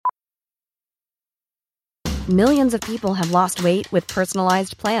Millions of people have lost weight with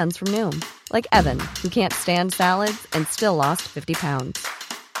personalized plans from Noom. Like Evan, who can't stand salads and still lost 50 pounds.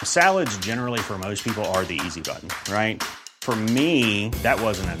 Salads generally for most people are the easy button, right? For me, that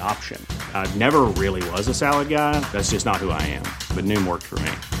wasn't an option. I never really was a salad guy. That's just not who I am. But Noom worked for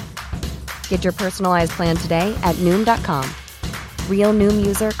me. Get your personalized plan today at Noom.com. Real Noom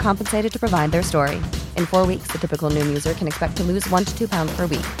user compensated to provide their story. In 4 weeks, the typical Noom user can expect to lose 1 to 2 pounds per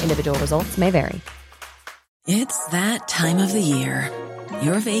week. Individual results may vary. It's that time of the year.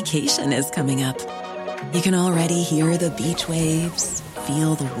 Your vacation is coming up. You can already hear the beach waves,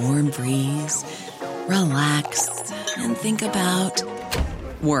 feel the warm breeze, relax, and think about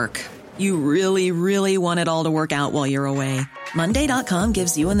work. You really, really want it all to work out while you're away. Monday.com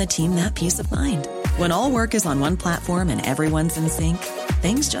gives you and the team that peace of mind. When all work is on one platform and everyone's in sync,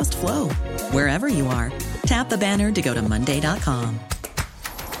 things just flow. Wherever you are, tap the banner to go to Monday.com.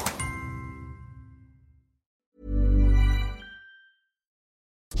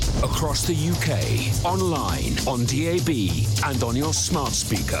 Across the UK, online, on DAB, and on your smart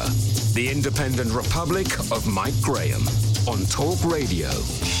speaker. The Independent Republic of Mike Graham on Talk Radio.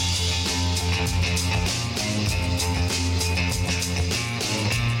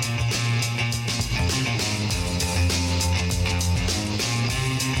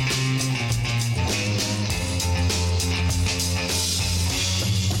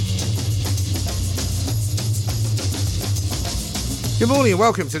 Good morning and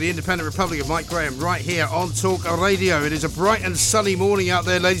welcome to the Independent Republic of Mike Graham right here on Talk Radio. It is a bright and sunny morning out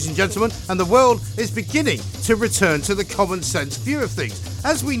there, ladies and gentlemen, and the world is beginning to return to the common sense view of things,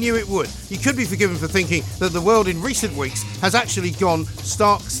 as we knew it would. You could be forgiven for thinking that the world in recent weeks has actually gone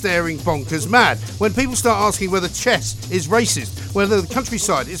stark staring bonkers mad. When people start asking whether chess is racist, whether the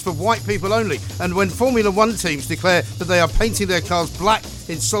countryside is for white people only, and when Formula One teams declare that they are painting their cars black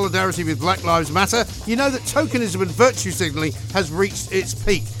in solidarity with Black Lives Matter, you know that tokenism and virtue signalling has reached its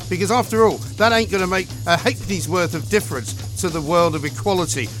peak. Because after all, that ain't going to make a halfpenny's worth of difference to the world of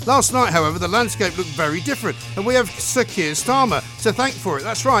equality. Last night, however, the landscape looked very different, and we have Sir Keir Starmer to thank for it.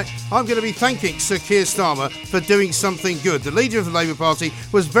 That's right, I'm going to be thanking Sir Keir Starmer for doing something good. The leader of the Labour Party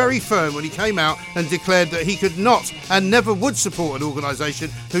was very firm when he came out and declared that he could not and never would support an organisation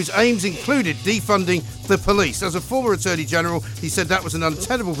whose aims included defunding the police. As a former Attorney General, he said that was an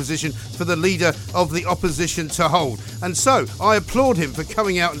untenable position for the leader of the opposition to hold. And so I applaud him for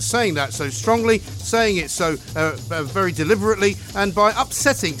coming out and saying that so strongly, saying it so very deliberately, and by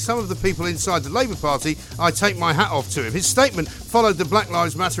upsetting some of the people inside the Labour Party, I take my hat off to him. His statement followed the Black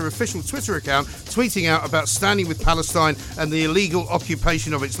Lives Matter official Twitter account tweeting out about standing with Palestine and the illegal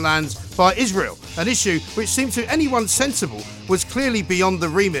occupation of its lands by Israel, an issue which seemed to anyone sensible was clearly beyond the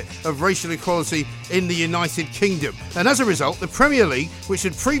remit of racial equality in the United Kingdom. And as a result, the Premier League, which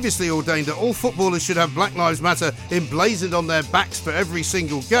had previously ordained that all footballers should have Black Lives Matter emblazoned on their backs for every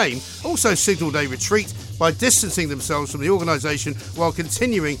single game, also signalled a retreat by distancing themselves from the organisation while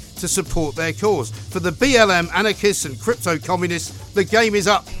continuing to support their cause. For the BLM anarchists and crypto-communists, the game is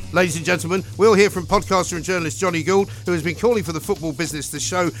up. Ladies and gentlemen, we'll hear from podcaster and journalist Johnny Gould, who has been calling for the football business to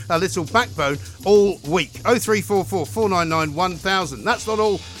show a little backbone all week. 0344 499 1000. That's not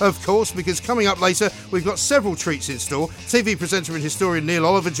all, of course, because coming up later, we've got several treats in store. TV presenter and historian Neil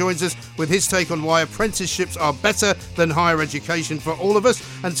Oliver joins us with his take on why apprenticeships are better than higher education for all of us.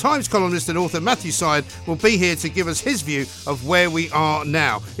 And Times columnist and author Matthew Syed will be here to give us his view of where we are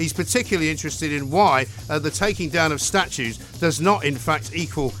now. He's particularly interested in why the taking down of statues does not, in fact,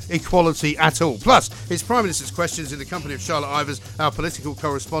 equal equality at all. Plus, it's Prime Minister's Questions in the company of Charlotte Ivers, our political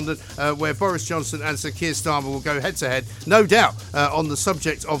correspondent, where Boris Johnson and Sir Keir Starmer will go head-to-head, no doubt, on the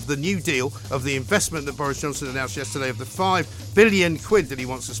subject of the New Deal, of the investment that Boris Johnson announced yesterday of the £5 billion that he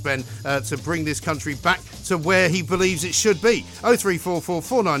wants to spend to bring this country back to where he believes it should be. 0344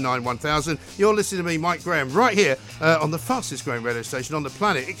 499 1000. You're listening to me, Mike Graham, right here on the fastest growing radio station on the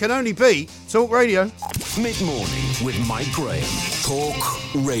planet. It can only be Talk Radio. Mid-morning with Mike Graham.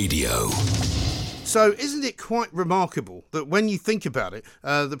 Talk Radio. So isn't it quite remarkable that when you think about it,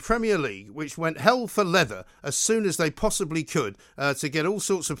 the Premier League, which went hell for leather as soon as they possibly could to get all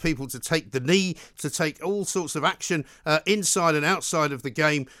sorts of people to take the knee, to take all sorts of action inside and outside of the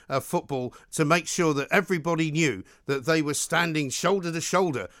game of football to make sure that everybody knew that they were standing shoulder to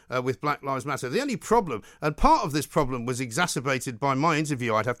shoulder with Black Lives Matter. The only problem, and part of this problem was exacerbated by my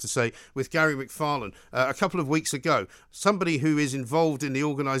interview, I'd have to say, with Gary McFarlane a couple of weeks ago, somebody who is involved in the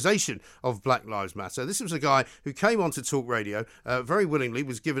organisation of Black Lives Matter. Matter. This was a guy who came onto Talk Radio very willingly,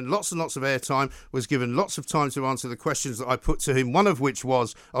 was given lots and lots of airtime, was given lots of time to answer the questions that I put to him, one of which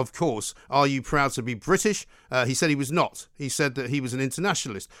was, of course, are you proud to be British? He said he was not. He said that he was an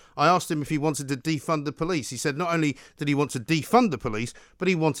internationalist. I asked him if he wanted to defund the police. He said not only did he want to defund the police, but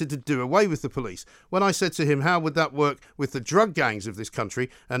he wanted to do away with the police. When I said to him, how would that work with the drug gangs of this country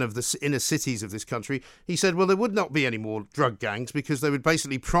and of the inner cities of this country, he said, well, there would not be any more drug gangs because they would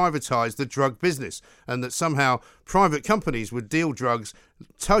basically privatise the drug business, and that somehow private companies would deal drugs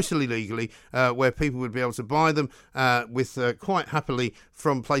totally legally, where people would be able to buy them with quite happily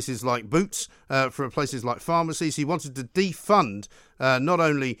from places like Boots, from places like pharmacies. He wanted to defund not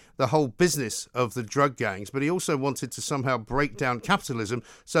only the whole business of the drug gangs, but he also wanted to somehow break down capitalism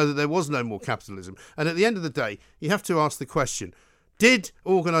so that there was no more capitalism. And at the end of the day, you have to ask the question, did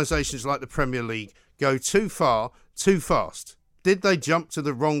organisations like the Premier League go too far, too fast? Did they jump to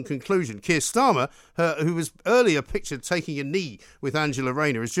the wrong conclusion? Keir Starmer, who was earlier pictured taking a knee with Angela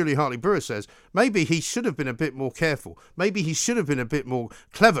Rayner, as Julie Hartley-Brewer says, maybe he should have been a bit more careful. Maybe he should have been a bit more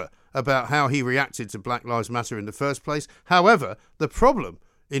clever about how he reacted to Black Lives Matter in the first place. However, the problem,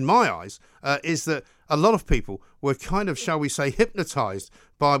 in my eyes, is that a lot of people were kind of, shall we say, hypnotised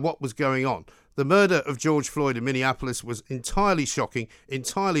by what was going on. The murder of George Floyd in Minneapolis was entirely shocking,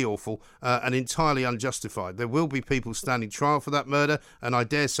 entirely awful, and entirely unjustified. There will be people standing trial for that murder, and I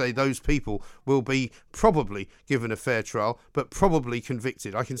dare say those people will be probably given a fair trial, but probably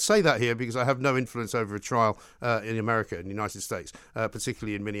convicted. I can say that here because I have no influence over a trial in America, in the United States,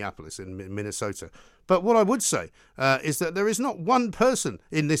 particularly in Minneapolis, in Minnesota. But what I would say is that there is not one person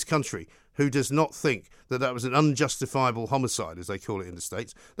in this country who does not think that that was an unjustifiable homicide, as they call it in the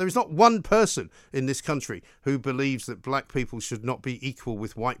States. There is not one person in this country who believes that black people should not be equal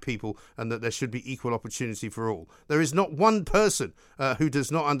with white people and that there should be equal opportunity for all. There is not one person who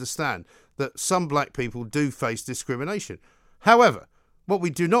does not understand that some black people do face discrimination. However, what we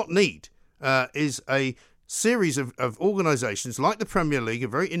do not need is a series of organisations like the Premier League, a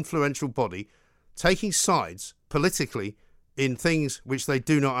very influential body, taking sides politically in things which they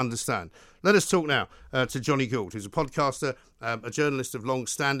do not understand. Let us talk now to Johnny Gould, who's a podcaster, a journalist of long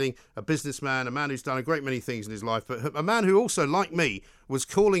standing, a businessman, a man who's done a great many things in his life, but a man who also, like me, was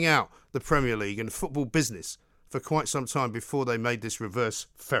calling out the Premier League and football business for quite some time before they made this reverse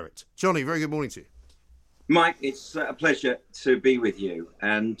ferret. Johnny, very good morning to you. Mike, it's a pleasure to be with you,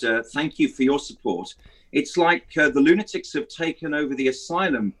 and thank you for your support. It's like the lunatics have taken over the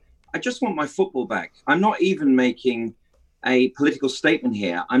asylum. I just want my football back. I'm not even making a political statement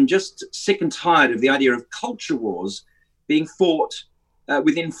here. I'm just sick and tired of the idea of culture wars being fought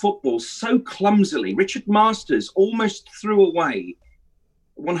within football so clumsily. Richard Masters almost threw away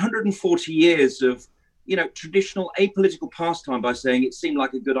 140 years of, traditional apolitical pastime by saying it seemed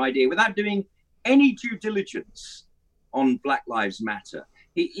like a good idea without doing any due diligence on Black Lives Matter.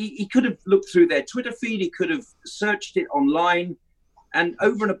 He could have looked through their Twitter feed. He could have searched it online, and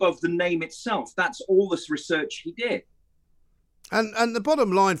over and above the name itself, that's all this research he did. And the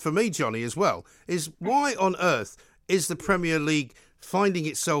bottom line for me, Johnny, as well, is why on earth is the Premier League finding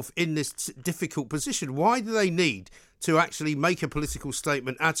itself in this difficult position? Why do they need to actually make a political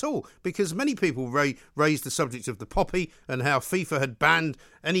statement at all? Because many people raised the subject of the poppy and how FIFA had banned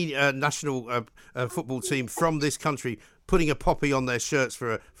any national football team from this country putting a poppy on their shirts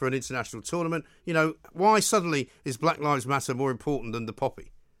for an international tournament. Why suddenly is Black Lives Matter more important than the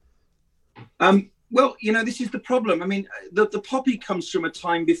poppy? Well, this is the problem. I mean, the poppy comes from a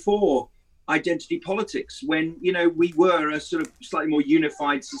time before identity politics when, we were a sort of slightly more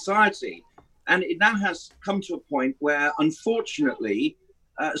unified society. And it now has come to a point where, unfortunately,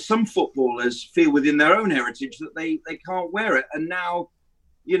 some footballers feel within their own heritage that they can't wear it. And now,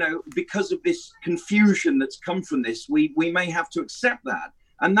 because of this confusion that's come from this, we may have to accept that.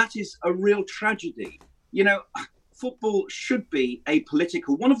 And that is a real tragedy. Football should be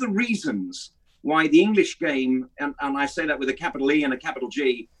apolitical. One of the reasons why the English game, and I say that with a capital E and a capital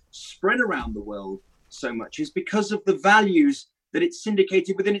G, spread around the world so much is because of the values that it's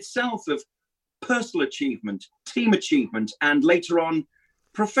syndicated within itself of personal achievement, team achievement, and later on,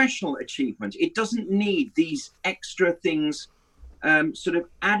 professional achievement. It doesn't need these extra things sort of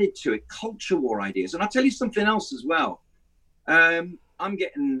added to it, culture war ideas. And I'll tell you something else as well. I'm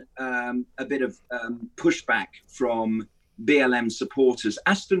getting a bit of pushback from BLM supporters,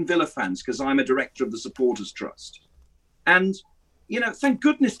 Aston Villa fans, because I'm a director of the Supporters Trust. And, thank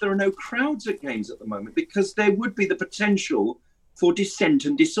goodness there are no crowds at games at the moment, because there would be the potential for dissent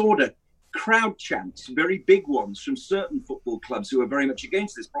and disorder. Crowd chants, very big ones from certain football clubs who are very much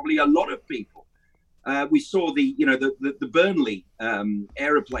against this, probably a lot of people. We saw the Burnley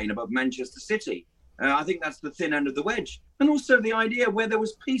aeroplane above Manchester City. I think that's the thin end of the wedge. And also the idea where there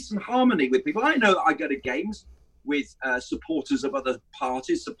was peace and harmony with people. I know that I go to games with supporters of other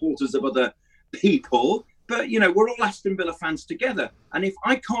parties, supporters of other people, but, you know, we're all Aston Villa fans together. And if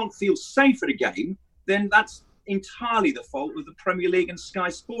I can't feel safe at a game, then that's entirely the fault of the Premier League and Sky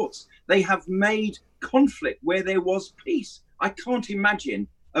Sports. They have made conflict where there was peace. I can't imagine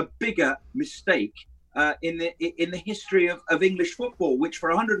a bigger mistake in the history of English football, which for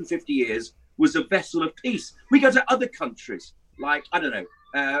 150 years was a vessel of peace. We go to other countries, like, I don't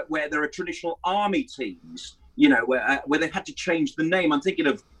know, where there are traditional army teams, you know, where they've had to change the name. I'm thinking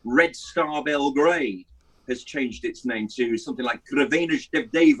of Red Star Belgrade has changed its name to something like Crvena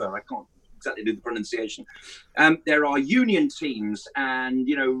Zvezda. I can't exactly do the pronunciation. There are union teams and,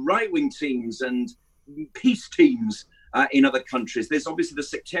 you know, right-wing teams and peace teams in other countries. There's obviously the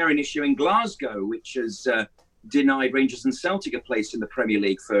sectarian issue in Glasgow, which has denied Rangers and Celtic a place in the Premier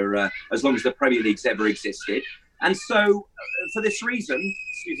League for as long as the Premier League's ever existed. And so, for this reason,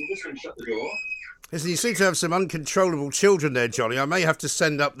 excuse me, just going to shut the door. Listen, you seem to have some uncontrollable children there, Johnny. I may have to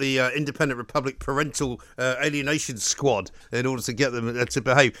send up the Independent Republic Parental Alienation Squad in order to get them to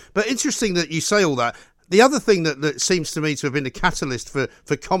behave. But interesting that you say all that. The other thing that seems to me to have been the catalyst for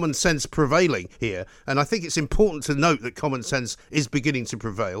common sense prevailing here, and I think it's important to note that common sense is beginning to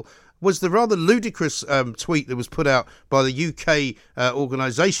prevail, was the rather ludicrous tweet that was put out by the UK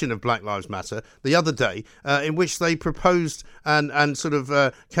organisation of Black Lives Matter the other day, in which they proposed and sort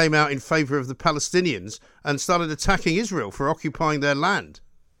of came out in favour of the Palestinians and started attacking Israel for occupying their land.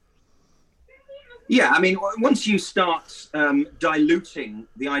 Yeah, I mean, once you start diluting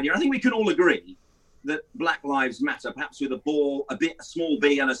the idea, I think we can all agree that Black Lives Matter, perhaps with a small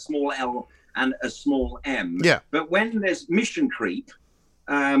b and a small l and a small m. Yeah. But when there's mission creep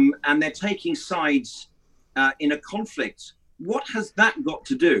and they're taking sides in a conflict, what has that got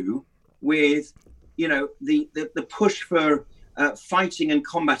to do with, you know, the push for fighting and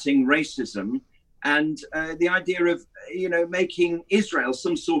combating racism and the idea of, you know, making Israel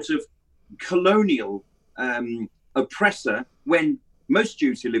some sort of colonial oppressor when most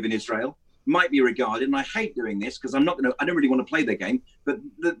Jews who live in Israel might be regarded, and I hate doing this because I don't really want to play their game, but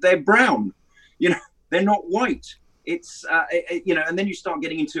they're brown, you know, they're not white. It's, you know, and then you start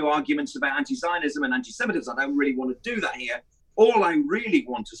getting into arguments about anti-Zionism and anti-Semitism. I don't really want to do that here. All I really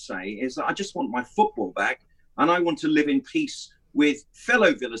want to say is that I just want my football back, and I want to live in peace with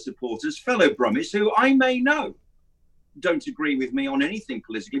fellow Villa supporters, fellow Brummies, who I may know don't agree with me on anything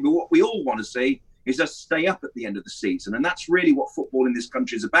politically, but what we all want to see is us stay up at the end of the season. And that's really what football in this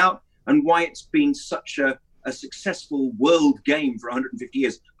country is about, and why it's been such a successful world game for 150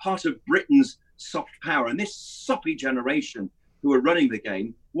 years, part of Britain's soft power. And this soppy generation who are running the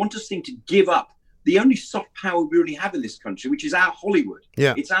game want us to give up the only soft power we really have in this country, which is our Hollywood.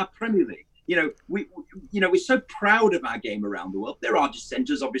 Yeah. It's our Premier League. You know, we're so proud of our game around the world. There are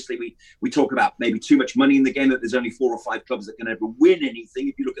dissenters. Obviously, we talk about maybe too much money in the game, that there's only 4 or 5 clubs that can ever win anything.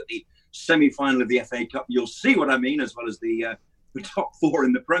 If you look at the semi-final of the FA Cup, you'll see what I mean, as well as the top 4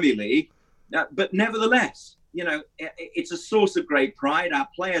 in the Premier League. But nevertheless, you know, it's a source of great pride. Our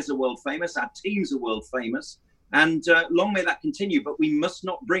players are world famous. Our teams are world famous. And long may that continue. But we must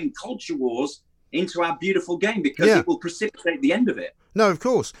not bring culture wars into our beautiful game, because it will precipitate the end of it. No, of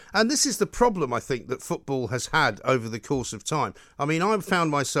course. And this is the problem, I think, that football has had over the course of time. I mean, I've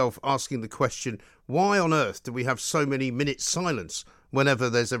found myself asking the question, why on earth do we have so many minutes silence whenever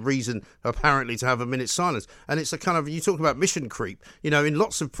there's a reason apparently to have a minute's silence? And it's a kind of, you talk about mission creep, you know, in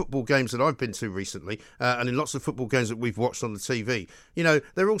lots of football games that I've been to recently, and in lots of football games that we've watched on the TV, you know,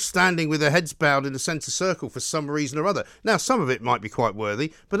 they're all standing with their heads bowed in the centre circle for some reason or other. Now, some of it might be quite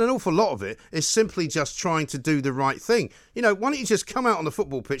worthy, but an awful lot of it is simply just trying to do the right thing. You know, why don't you just come out on the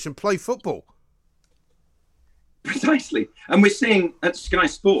football pitch and play football? Precisely. And we're seeing at Sky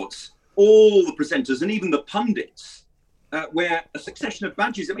Sports, all the presenters and even the pundits wear a succession of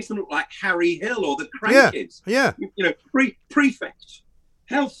badges that makes them look like Harry Hill or the Crank Kids. Yeah. You know, prefect,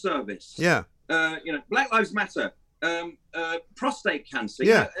 health service. Yeah. You know, Black Lives Matter, prostate cancer.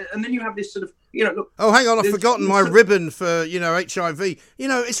 Yeah. You know, and then you have this sort of, you know, look. Oh, hang on, I've forgotten my ribbon for, you know, HIV. You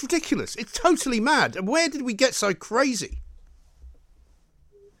know, it's ridiculous. It's totally mad. And where did we get so crazy?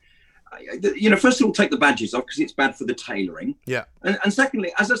 You know, first of all, take the badges off because it's bad for the tailoring. Yeah. And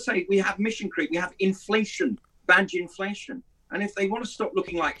secondly, as I say, we have mission creep, we have inflation, badge inflation. And if they want to stop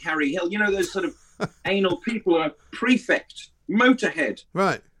looking like Harry Hill, you know, those sort of anal people are prefect, motorhead,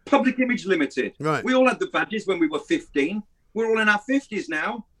 right, Public Image Limited. Right. We all had the badges when we were 15. We're all in our 50s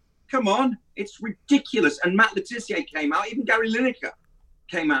now. Come on, it's ridiculous. And Matt Letizia came out, even Gary Lineker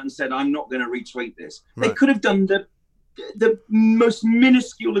came out and said, I'm not going to retweet this. Right. They could have done the most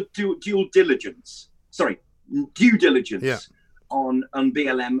minuscule of due diligence due diligence on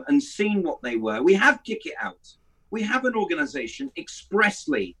BLM and seen what they were. We have Kick It Out. We have an organization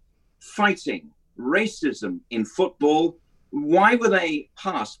expressly fighting racism in football. Why were they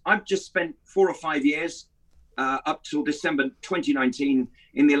passed? I've just spent 4 or 5 years up till December 2019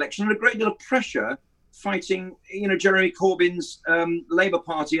 in the election under a great deal of pressure fighting, Jeremy Corbyn's Labour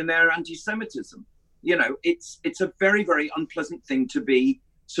Party and their anti-Semitism. It's a very, very unpleasant thing to be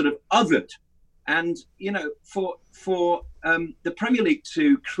sort of othered. And, for the Premier League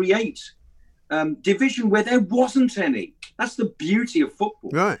to create division where there wasn't any, that's the beauty of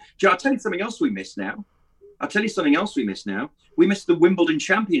football. Right. I'll tell you something else we miss now. We miss the Wimbledon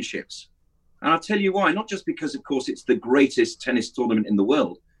Championships. And I'll tell you why. Not just because, of course, it's the greatest tennis tournament in the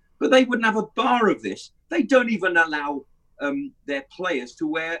world, but they wouldn't have a bar of this. They don't even allow their players to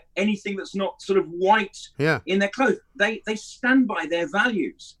wear anything that's not sort of white in their clothes. They stand by their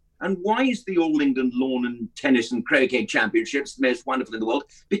values. And why is the All England Lawn and Tennis and Croquet Championships the most wonderful in the world?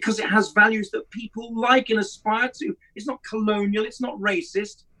 Because it has values that people like and aspire to. It's not colonial. It's not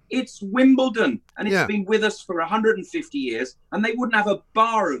racist. It's Wimbledon, and it's been with us for 150 years, and they wouldn't have a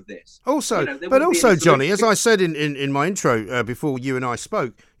bar of this. Also, Johnny, as I said in my intro before you and I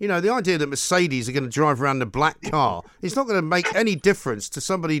spoke, the idea that Mercedes are going to drive around in a black car is not going to make any difference to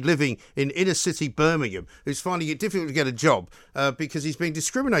somebody living in inner city Birmingham who's finding it difficult to get a job because he's being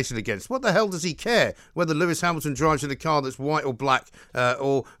discriminated against. What the hell does he care whether Lewis Hamilton drives in a car that's white or black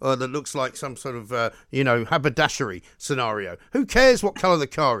or that looks like some sort of, haberdashery scenario? Who cares what colour the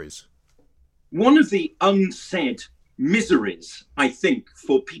car is? One of the unsaid miseries, I think,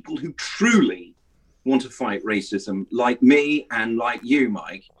 for people who truly want to fight racism, like me and like you,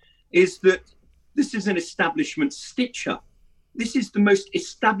 Mike, is that this is an establishment stitch-up. This is the most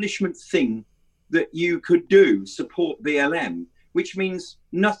establishment thing that you could do, support BLM, which means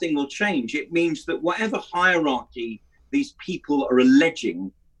nothing will change. It means that whatever hierarchy these people are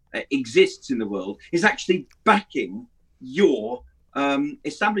alleging exists in the world is actually backing your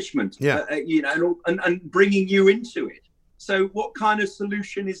establishment, and bringing you into it. So what kind of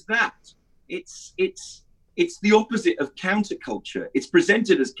solution is that? It's the opposite of counterculture. It's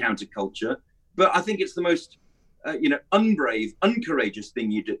presented as counterculture, but I think it's the most, unbrave, uncourageous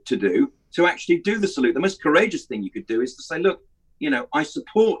thing to do, to actually do the salute. The most courageous thing you could do is to say, look, I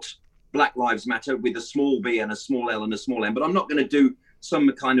support Black Lives Matter with a small b and a small l and a small m, but I'm not going to do some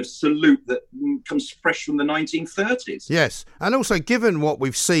kind of salute that comes fresh from the 1930s. Yes, and also given what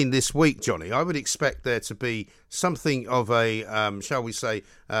we've seen this week, Johnny, I would expect there to be something of a, shall we say,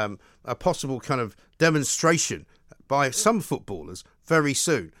 a possible kind of demonstration by some footballers very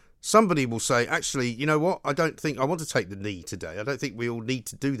soon. Somebody will say, actually, you know what? I don't think I want to take the knee today. I don't think we all need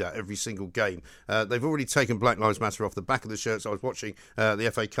to do that every single game. They've already taken Black Lives Matter off the back of the shirts. I was watching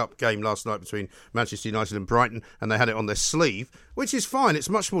the FA Cup game last night between Manchester United and Brighton, and they had it on their sleeve, which is fine. It's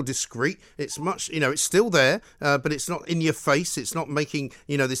much more discreet. It's much, it's still there, but it's not in your face. It's not making,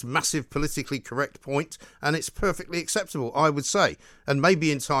 this massive politically correct point, and it's perfectly acceptable, I would say. And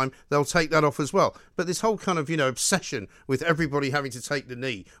maybe in time they'll take that off as well. But this whole kind of, obsession with everybody having to take the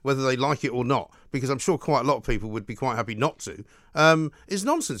knee, whether they like it or not, because I'm sure quite a lot of people would be quite happy not to, is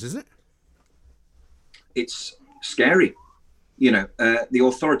nonsense, isn't it? It's scary. The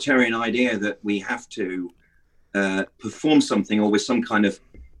authoritarian idea that we have to perform something or with some kind of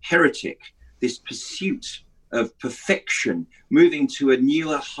heretic, this pursuit of perfection, moving to a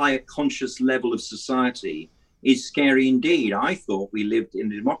newer, higher conscious level of society is scary indeed. I thought we lived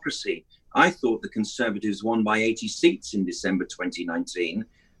in a democracy. I thought the Conservatives won by 80 seats in December 2019.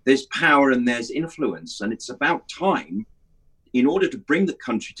 There's power and there's influence, and it's about time, in order to bring the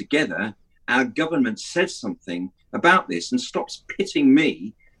country together, our government says something about this and stops pitting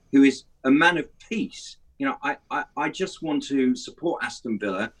me, who is a man of peace. I just want to support Aston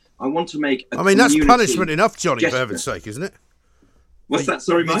Villa. I want to make that's punishment enough, Johnny, for heaven's sake, isn't it? What's that?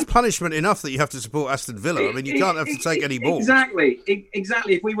 Sorry, Mike? It's punishment enough that you have to support Aston Villa. You can't have to take any more. Exactly.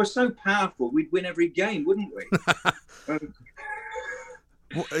 If we were so powerful, we'd win every game, wouldn't we?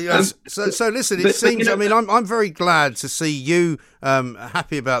 So listen, it seems. I'm very glad to see you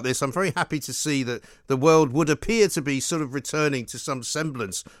happy about this. I'm very happy to see that the world would appear to be sort of returning to some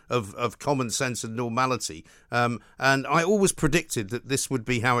semblance of common sense and normality. And I always predicted that this would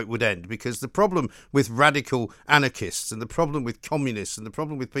be how it would end, because the problem with radical anarchists and the problem with communists and the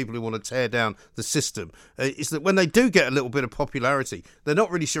problem with people who want to tear down the system is that when they do get a little bit of popularity, they're not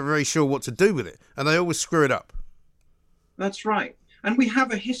really very sure what to do with it, and they always screw it up. That's right. And we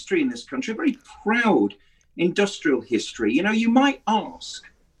have a history in this country, a very proud industrial history. You might ask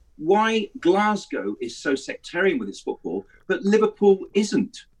why Glasgow is so sectarian with its football, but Liverpool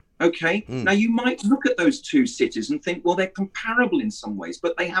isn't. Okay. Now you might look at those two cities and think, well, they're comparable in some ways,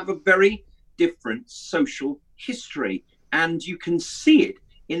 but they have a very different social history. And you can see it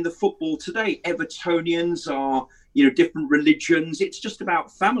in the football today. Evertonians are, different religions. It's just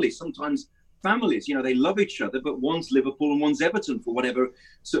about family. Sometimes families, they love each other, but one's Liverpool and one's Everton for whatever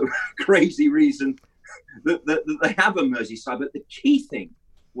sort of crazy reason that they have a Merseyside. But the key thing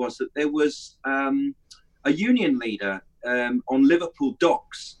was that there was a union leader on Liverpool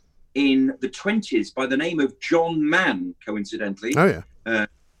docks in the 20s by the name of John Mann, coincidentally. Oh, yeah.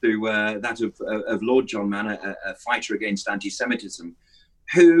 That of Lord John Mann, a fighter against anti-Semitism,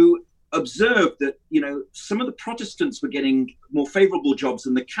 who observed that, some of the Protestants were getting more favourable jobs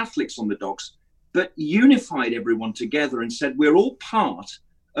than the Catholics on the docks, but unified everyone together and said, we're all part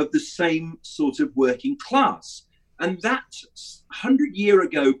of the same sort of working class. And that 100-year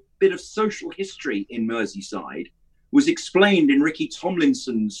ago bit of social history in Merseyside was explained in Ricky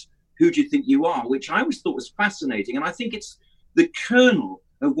Tomlinson's Who Do You Think You Are, which I always thought was fascinating. And I think it's the kernel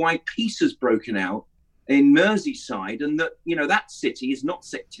of why peace has broken out in Merseyside, and that, that city is not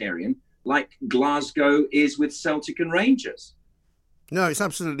sectarian like Glasgow is with Celtic and Rangers. No, it's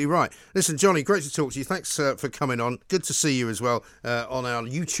absolutely right. Listen, Johnny, great to talk to you. Thanks for coming on. Good to see you as well on our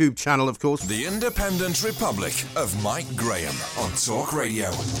YouTube channel, of course. The Independent Republic of Mike Graham on Talk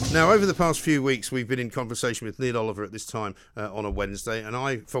Radio. Now, over the past few weeks, we've been in conversation with Neil Oliver at this time on a Wednesday, and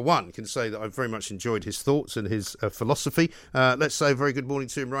I, for one, can say that I've very much enjoyed his thoughts and his philosophy. Let's say a very good morning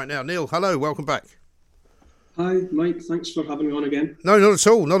to him right now. Neil, hello, welcome back. Hi, Mike. Thanks for having me on again. No, not at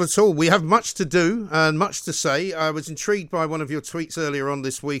all. Not at all. We have much to do and much to say. I was intrigued by one of your tweets earlier on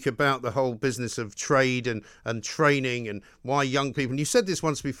this week about the whole business of trade and training and why young people, and you said this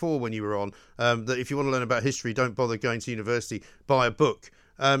once before when you were on, that if you want to learn about history, don't bother going to university, buy a book.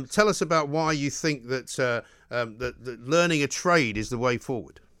 Tell us about why you think that learning a trade is the way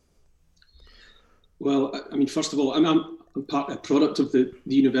forward. Well, I mean, first of all, I'm a product of the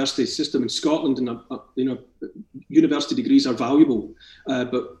university system in Scotland, and university degrees are valuable.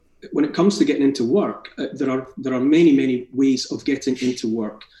 But when it comes to getting into work, there are many ways of getting into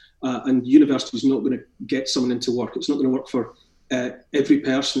work, and university is not going to get someone into work. It's not going to work for every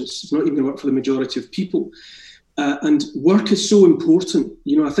person. It's not even going to work for the majority of people. And work is so important.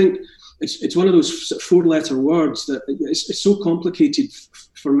 I think it's one of those four-letter words that it's so complicated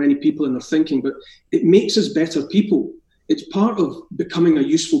for many people in their thinking, but it makes us better people. It's part of becoming a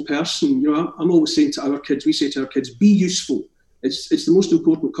useful person. I'm always saying to our kids, we say to our kids, be useful. It's the most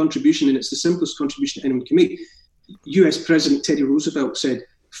important contribution, and it's the simplest contribution anyone can make. US President Teddy Roosevelt said,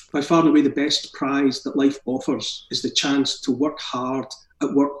 by far and away the best prize that life offers is the chance to work hard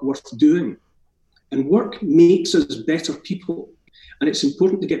at work worth doing. And work makes us better people. And it's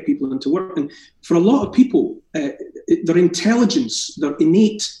important to get people into work. And for a lot of people, their intelligence, their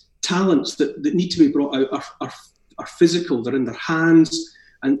innate talents that need to be brought out are physical. They're in their hands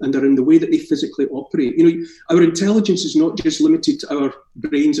and they're in the way that they physically operate. Our intelligence is not just limited to our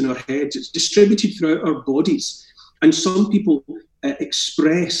brains and our heads. It's distributed throughout our bodies. And some people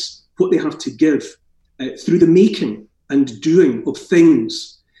express what they have to give through the making and doing of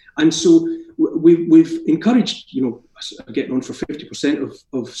things. And so we've encouraged, getting on for 50%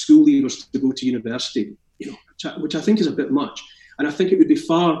 of school leavers to go to university, which I think is a bit much. And I think it would be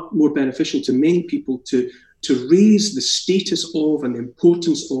far more beneficial to many people to raise the status of and the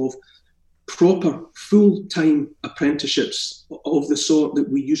importance of proper full-time apprenticeships of the sort that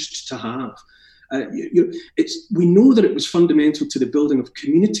we used to have. We know that it was fundamental to the building of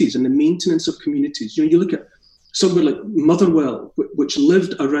communities and the maintenance of communities. You look at somewhere like Motherwell, which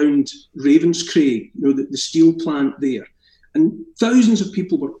lived around Ravenscraig, the steel plant there, and thousands of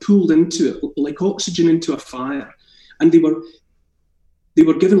people were pulled into it like oxygen into a fire, and they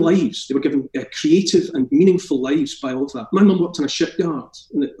were given lives. They were given creative and meaningful lives by all of that. My mum worked in a shipyard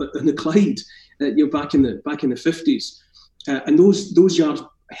in the Clyde, back in the 50s, and those yards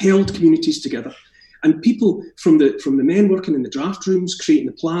held communities together. And people from the men working in the draft rooms, creating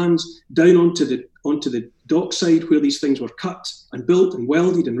the plans, down onto the dockside where these things were cut and built and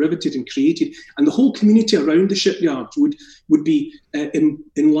welded and riveted and created, and the whole community around the shipyard would be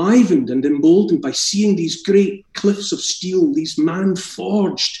enlivened and emboldened by seeing these great cliffs of steel, these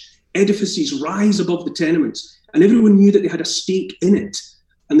man-forged edifices rise above the tenements, and everyone knew that they had a stake in it,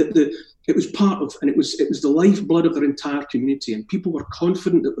 and that it was part of, and it was the lifeblood of their entire community. And people were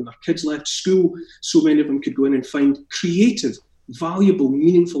confident that when their kids left school, so many of them could go in and find creative, valuable,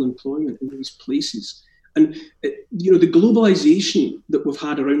 meaningful employment in these places. And the globalization that we've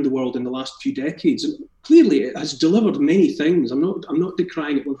had around the world in the last few decades, and clearly it has delivered many things. I'm not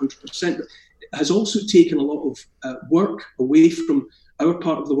decrying it 100%, but it has also taken a lot of work away from our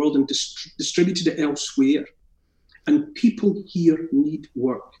part of the world and distributed it elsewhere. And people here need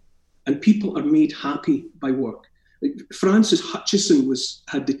work, and people are made happy by work. Like Francis Hutcheson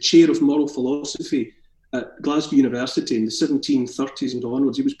had the chair of moral philosophy at Glasgow University in the 1730s and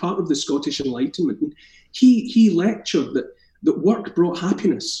onwards. He was part of the Scottish Enlightenment. And he lectured that work brought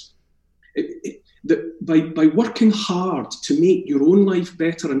happiness. That by working hard to make your own life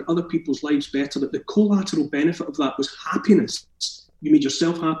better and other people's lives better, that the collateral benefit of that was happiness. You made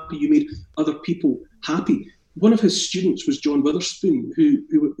yourself happy, you made other people happy. One of his students was John Witherspoon,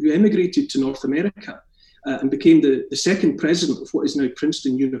 who emigrated to North America and became the second president of what is now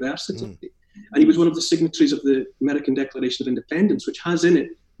Princeton University. And he was one of the signatories of the American Declaration of Independence, which has in it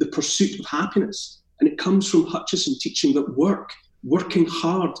the pursuit of happiness. And it comes from Hutcheson teaching that working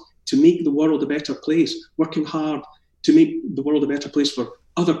hard to make the world a better place, working hard to make the world a better place for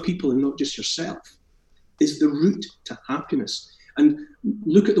other people and not just yourself, is the route to happiness. And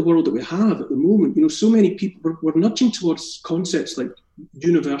look at the world that we have at the moment. You know, so many people, we're nudging towards concepts like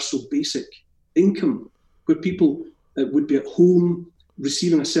universal basic income, where people would be at home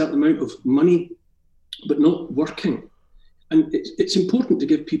receiving a certain amount of money, but not working. And it's important to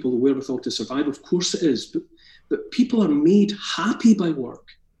give people the wherewithal to survive. Of course it is, but people are made happy by work.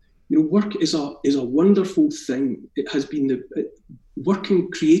 You know, work is a wonderful thing. It has been working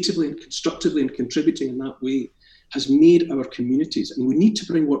creatively and constructively and contributing in that way has made our communities, and we need to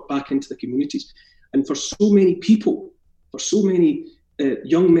bring work back into the communities. And for so many people, for so many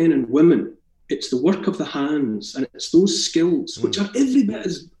young men and women, it's the work of the hands, and it's those skills which are every bit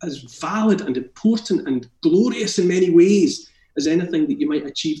as valid and important and glorious in many ways as anything that you might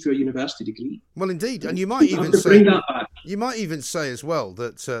achieve through a university degree. Well, indeed, and you might even say as well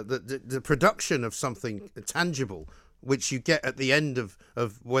that the production of something tangible, which you get at the end of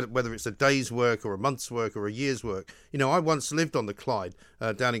whether it's a day's work or a month's work or a year's work. You know, I once lived on the Clyde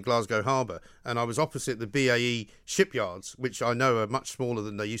down in Glasgow Harbour, and I was opposite the BAE shipyards, which I know are much smaller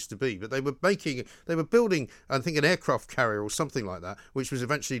than they used to be. But they were building, I think, an aircraft carrier or something like that, which was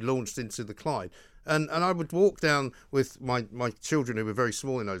eventually launched into the Clyde. And I would walk down with my children, who were very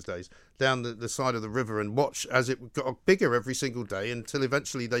small in those days, down the side of the river and watch as it got bigger every single day until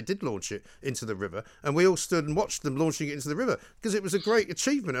eventually they did launch it into the river. And we all stood and watched them launching it into the river because it was a great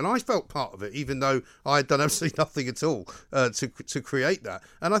achievement. And I felt part of it, even though I had done absolutely nothing at all to create that.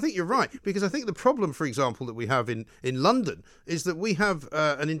 And I think you're right, because I think the problem, for example, that we have in London is that we have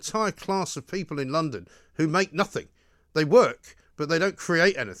an entire class of people in London who make nothing. They work, but they don't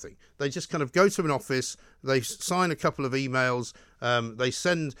create anything. They just kind of go to an office, they sign a couple of emails, they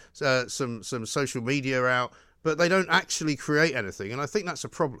send some social media out, but they don't actually create anything. And I think that's a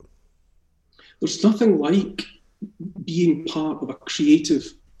problem. There's nothing like being part of a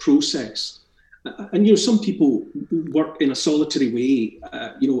creative process. And, you know, some people work in a solitary way,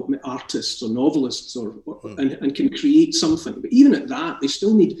 artists or novelists and can create something. But even at that, they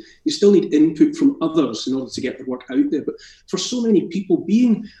still need input from others in order to get their work out there. But for so many people,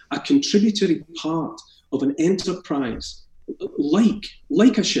 being a contributory part of an enterprise,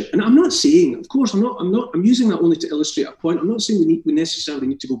 like a ship, and I'm not saying, of course, I'm using that only to illustrate a point. I'm not saying we necessarily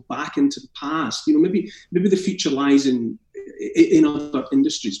need to go back into the past. You know, maybe the future lies in other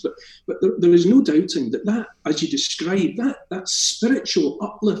industries, but there is no doubting that as you described, that spiritual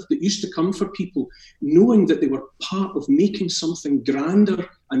uplift that used to come for people, knowing that they were part of making something grander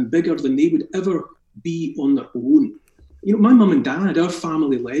and bigger than they would ever be on their own. You know, my mum and dad, our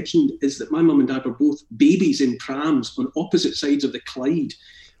family legend is that my mum and dad were both babies in prams on opposite sides of the Clyde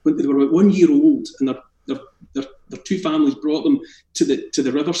when they were about 1 year old, and their two families brought them to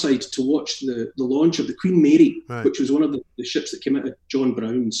the riverside to watch the launch of the Queen Mary, right, which was one of the ships that came out of John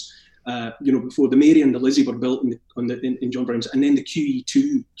Brown's. Before the Mary and the Lizzie were built in John Brown's, and then the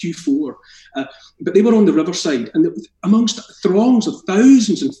QE2, Q4. But they were on the riverside, and amongst throngs of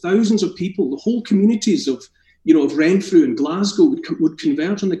thousands and thousands of people, the whole communities of Renfrew and Glasgow would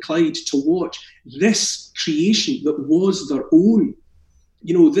converge on the Clyde to watch this creation that was their own.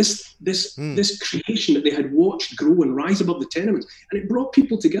 You know, this creation that they had watched grow and rise above the tenements, and it brought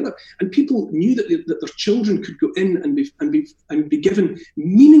people together. And people knew that their children could go in and be given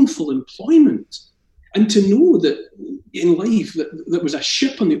meaningful employment, and to know that in life that there was a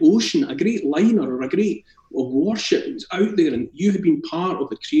ship on the ocean, a great liner or a warship that was out there, and you had been part of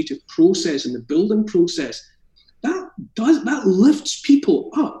the creative process and the building process. That lifts people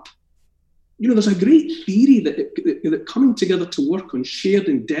up. You know, there's a great theory that coming together to work on shared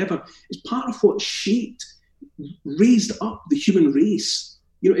endeavour is part of what raised up the human race.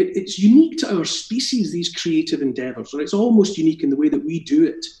 You know, it's unique to our species, these creative endeavours, or it's almost unique in the way that we do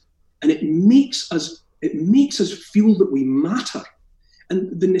it, and it makes us feel that we matter.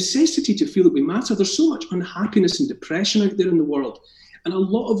 and the necessity to feel that we matter. There's so much unhappiness and depression out there in the world. And a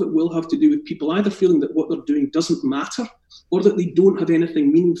lot of it will have to do with people either feeling that what they're doing doesn't matter or that they don't have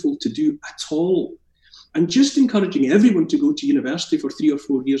anything meaningful to do at all. And just encouraging everyone to go to university for 3 or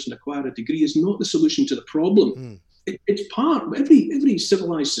 4 years and acquire a degree is not the solution to the problem. It's part of every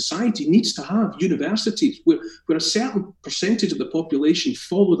civilized society needs to have universities where a certain percentage of the population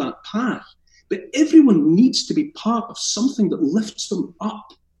follow that path. But everyone needs to be part of something that lifts them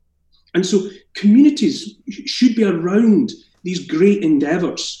up. And so communities should be around these great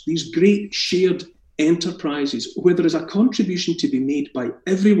endeavours, these great shared enterprises, where there is a contribution to be made by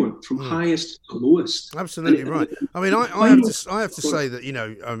everyone from highest to lowest. Absolutely right. I mean, I have to say that,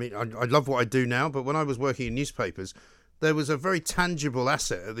 I love what I do now, but when I was working in newspapers, there was a very tangible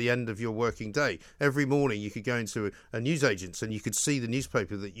asset at the end of your working day. Every morning you could go into a newsagent's and you could see the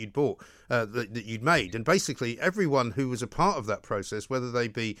newspaper that you'd bought, that you'd made. And basically everyone who was a part of that process, whether they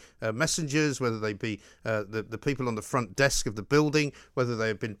be messengers, whether they be the people on the front desk of the building, whether they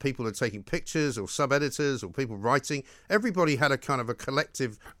have been people who are taking pictures or sub-editors or people writing, everybody had a kind of a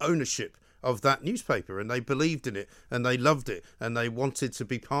collective ownership of that newspaper, and they believed in it and they loved it and they wanted to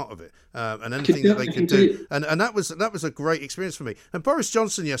be part of it, and anything that they could do, and that was a great experience for me. And Boris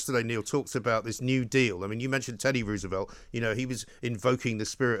Johnson yesterday, Neil, talked about this New Deal. I mean, you mentioned Teddy Roosevelt. He was invoking the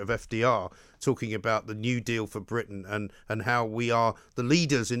spirit of FDR, talking about the New Deal for Britain and how we are the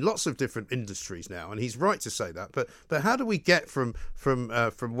leaders in lots of different industries now, and he's right to say that. But how do we get from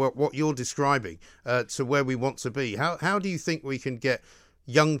what you're describing to where we want to be? How do you think we can get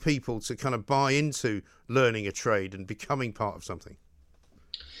young people to kind of buy into learning a trade and becoming part of something?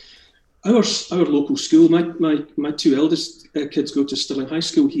 Our local school, my two eldest kids go to Stirling High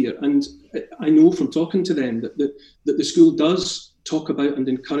School here, and I know from talking to them that the school does talk about and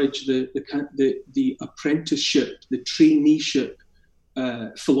encourage the apprenticeship, the traineeship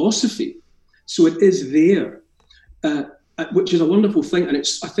philosophy. So it is there, which is a wonderful thing. And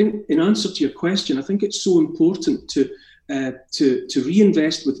I think, in answer to your question, I think it's so important to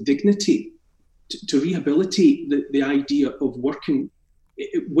reinvest with dignity, to rehabilitate the idea of working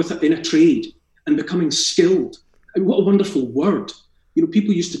in a trade and becoming skilled. And what a wonderful word.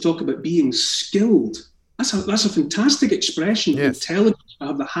 People used to talk about being skilled. That's a fantastic expression of intelligence, to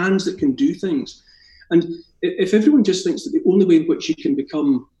have the hands that can do things. And if everyone just thinks that the only way in which you can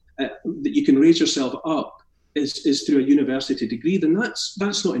become, that you can raise yourself up is through a university degree, then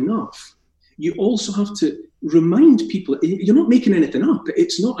that's not enough. You also have to remind people, you're not making anything up.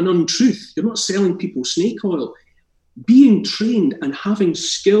 It's not an untruth. You're not selling people snake oil. Being trained and having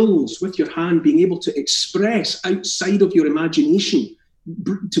skills with your hand, being able to express outside of your imagination,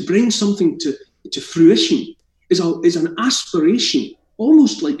 to bring something to fruition is an aspiration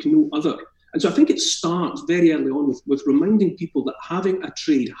almost like no other. And so I think it starts very early on with reminding people that having a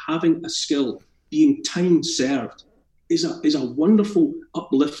trade, having a skill, being time served is a wonderful,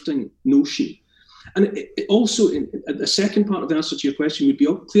 uplifting notion. And it also, the second part of the answer to your question would be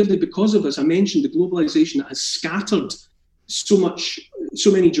clearly because of, as I mentioned, the globalization that has scattered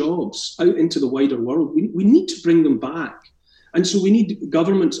so many jobs out into the wider world. We need to bring them back. And so we need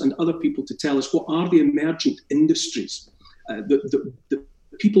governments and other people to tell us what are the emergent industries that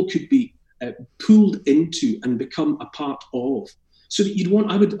people could be pulled into and become a part of. So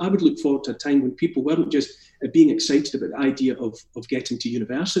that I would look forward to a time when people weren't just being excited about the idea of getting to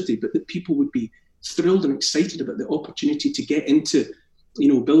university, but that people would be thrilled and excited about the opportunity to get into,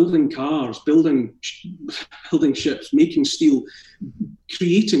 building cars, building ships, making steel,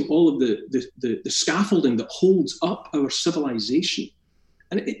 creating all of the scaffolding that holds up our civilization.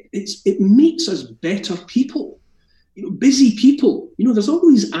 And it makes us better people. Busy people. There's all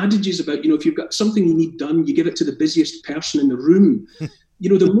these adages about, if you've got something you need done, you give it to the busiest person in the room.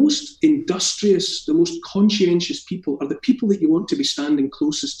 The most industrious, the most conscientious people are the people that you want to be standing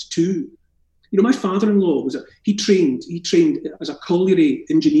closest to. My father-in-law he trained as a colliery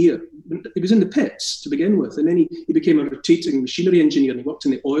engineer. He was in the pits to begin with, and then he became a rotating machinery engineer, and he worked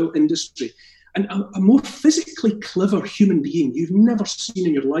in the oil industry. And a more physically clever human being you've never seen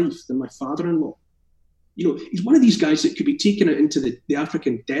in your life than my father-in-law. He's one of these guys that could be taken out into the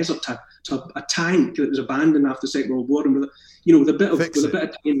African desert to a tank that was abandoned after the Second World War, and with a bit of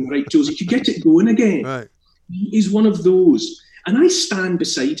time and right tools, he could get it going again. Right. He's one of those, and I stand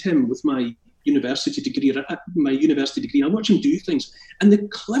beside him with my university degree, and I watch him do things, and the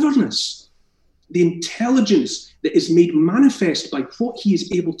cleverness, the intelligence that is made manifest by what he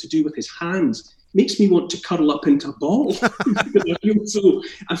is able to do with his hands makes me want to curl up into a ball.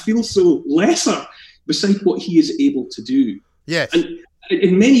 I feel so lesser beside what he is able to do. Yes. And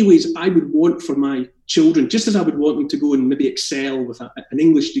in many ways, I would want for my children, just as I would want them to go and maybe excel with an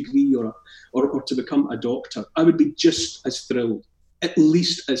English degree or to become a doctor, I would be just as thrilled, at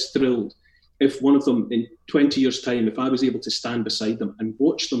least as thrilled, if one of them in 20 years' time, if I was able to stand beside them and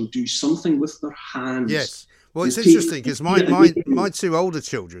watch them do something with their hands. Yes. Well, it's interesting because my two older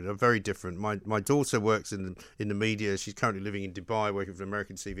children are very different. My daughter works in the media. She's currently living in Dubai, working for an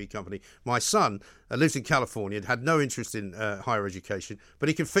American TV company. My son lives in California and had no interest in higher education, but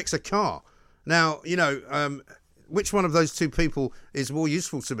he can fix a car. Now, which one of those two people is more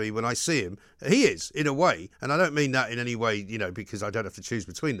useful to me when I see him? He is, in a way, and I don't mean that in any way, because I don't have to choose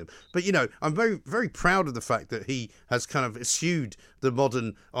between them. But, I'm very, very proud of the fact that he has kind of eschewed the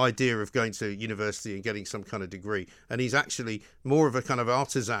modern idea of going to university and getting some kind of degree. And he's actually more of a kind of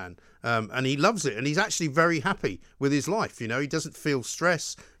artisan, and he loves it. And he's actually very happy with his life. He doesn't feel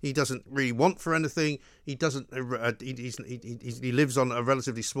stress. He doesn't really want for anything. He doesn't. He lives on a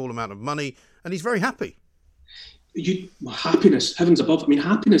relatively small amount of money, and he's very happy. Happiness, heavens above. I mean,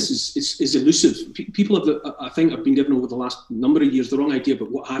 happiness is elusive. People have been given over the last number of years the wrong idea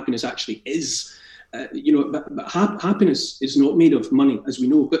about what happiness actually is. But happiness is not made of money, as we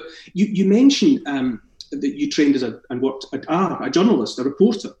know. But you mentioned that you trained and worked a journalist, a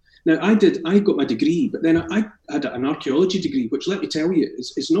reporter. Now, I got my degree, but then I had an archaeology degree, which, let me tell you,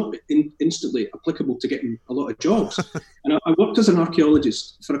 is not instantly applicable to getting a lot of jobs. And I worked as an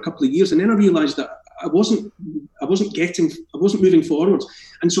archaeologist for a couple of years, and then I realised that I wasn't moving forwards.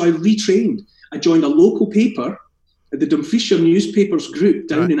 And so I retrained. I joined a local paper, the Dumfriesshire Newspapers Group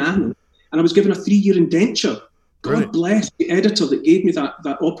down in Annan, and I was given a 3-year indenture. God bless the editor that gave me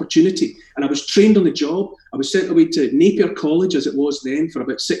that opportunity. And I was trained on the job. I was sent away to Napier College, as it was then, for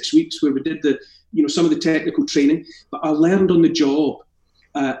about 6 weeks, where we did some of the technical training. But I learned on the job.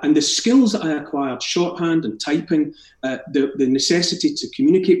 And the skills that I acquired, shorthand and typing, the necessity to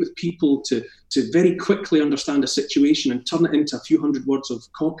communicate with people, to very quickly understand a situation and turn it into a few hundred words of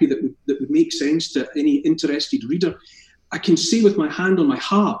copy that would make sense to any interested reader. I can say with my hand on my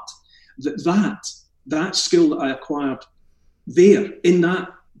heart that skill that I acquired there in that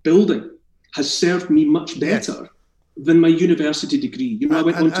building has served me much better than my university degree. Isn't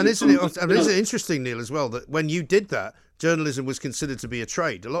it interesting, Neil, as well, that when you did that, journalism was considered to be a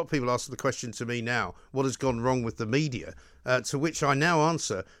trade. A lot of people ask the question to me now, what has gone wrong with the media? To which I now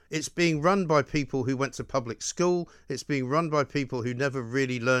answer, it's being run by people who went to public school. It's being run by people who never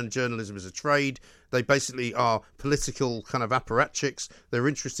really learned journalism as a trade. They basically are political kind of apparatchiks. They're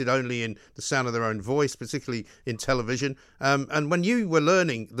interested only in the sound of their own voice, particularly in television. And when you were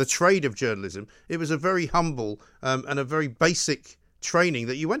learning the trade of journalism, it was a very humble and a very basic training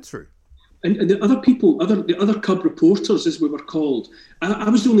that you went through. And the other people, the other cub reporters, as we were called, I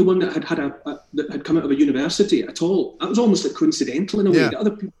was the only one that had come out of a university at all. That was almost like coincidental in a way. The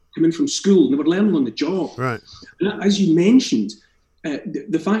other people come in from school and they were learning on the job. Right. And as you mentioned,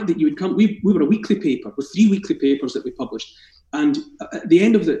 the fact that you would come, we were a weekly paper with 3 weekly papers that we published, and at the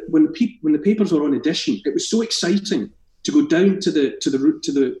end of when the papers were on edition, it was so exciting to go down to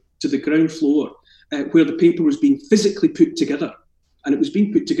the ground floor where the paper was being physically put together. And it was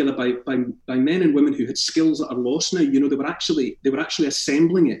being put together by men and women who had skills that are lost now. They were actually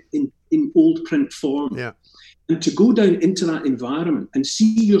assembling it in old print form. Yeah. And to go down into that environment and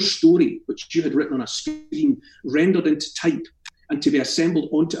see your story, which you had written on a screen, rendered into type, and to be assembled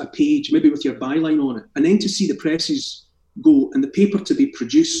onto a page, maybe with your byline on it, and then to see the presses go and the paper to be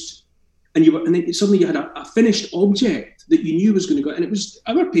produced. And then suddenly you had a finished object that you knew was going to go. And it was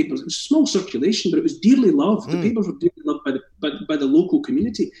our papers. It was small circulation, but it was dearly loved. The papers were dearly loved by the local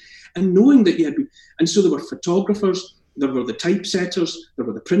community. And knowing that you had been, and so there were photographers, there were the typesetters, there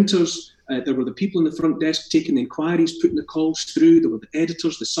were the printers, there were the people in the front desk taking the inquiries, putting the calls through. There were the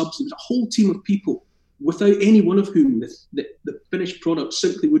editors, the subs. There was a whole team of people, without any one of whom the finished product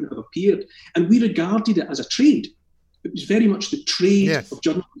simply wouldn't have appeared. And we regarded it as a trade. It was very much the trade of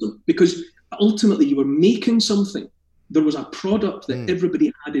journalism, because ultimately you were making something. There was a product that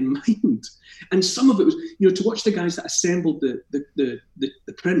everybody had in mind. And some of it was, to watch the guys that assembled the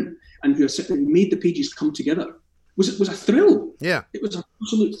print and who made the pages come together was a thrill. Yeah. It was an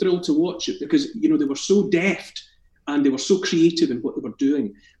absolute thrill to watch it, because, they were so deft and they were so creative in what they were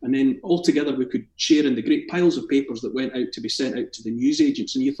doing. And then all together we could share in the great piles of papers that went out to be sent out to the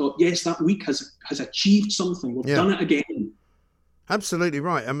newsagents. And you thought, yes, that week has achieved something. We've done it again. Absolutely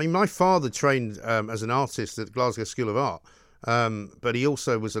right. I mean, my father trained as an artist at Glasgow School of Art, but he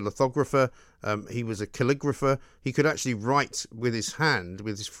also was a lithographer. He was a calligrapher. He could actually write with his hand,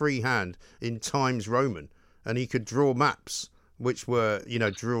 with his free hand, in Times Roman, and he could draw maps, which were,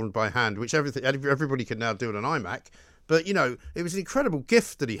 drawn by hand, which everybody can now do on an iMac. But, it was an incredible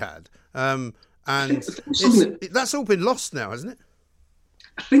gift that he had. And And that's all been lost now, hasn't it?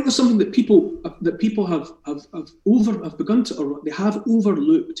 I think there's something that people have begun to, or they have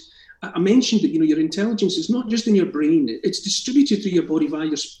overlooked. I mentioned that your intelligence is not just in your brain; it's distributed through your body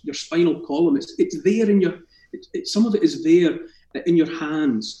via your spinal column. It's there in your. Some of it is there in your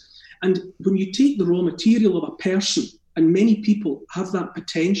hands. And when you take the raw material of a person, and many people have that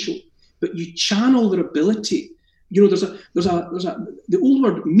potential, but you channel their ability. There's the old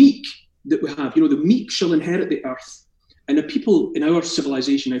word meek that we have. The meek shall inherit the earth. And the people in our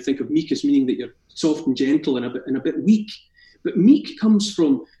civilization, I think of meek as meaning that you're soft and gentle and a bit weak. But meek comes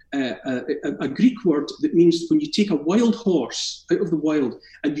from a Greek word that means when you take a wild horse out of the wild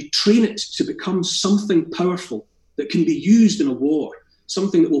and you train it to become something powerful that can be used in a war,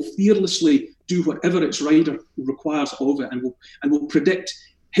 something that will fearlessly do whatever its rider requires of it, and will predict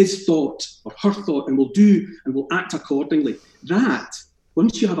his thought or her thought, and will act accordingly. That,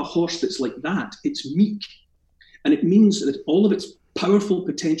 once you have a horse that's like that, it's meek. And it means that all of its powerful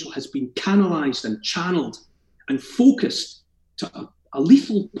potential has been canalized and channeled and focused to a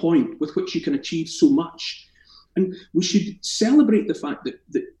lethal point with which you can achieve so much. And we should celebrate the fact that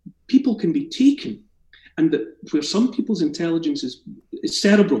people can be taken, and that where some people's intelligence is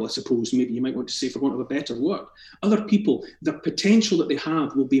cerebral, I suppose, maybe you might want to say, for want of a better word, other people, the potential that they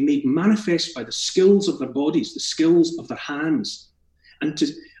have will be made manifest by the skills of their bodies, the skills of their hands. And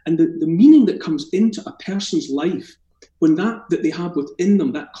the meaning that comes into a person's life when that they have within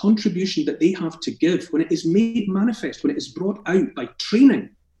them, that contribution that they have to give, when it is made manifest, when it is brought out by training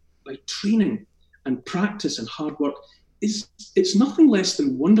and practice and hard work, it's nothing less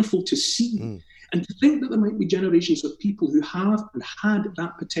than wonderful to see. And to think that there might be generations of people who have and had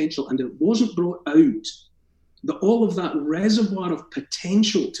that potential, and it wasn't brought out, that all of that reservoir of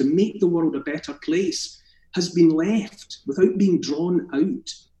potential to make the world a better place has been left without being drawn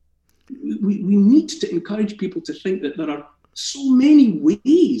out. We need to encourage people to think that there are so many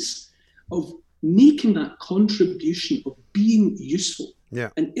ways of making that contribution, of being useful. Yeah.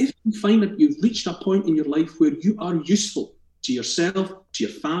 And if you find that you've reached a point in your life where you are useful to yourself, to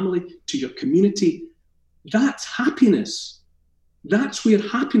your family, to your community, that's happiness. That's where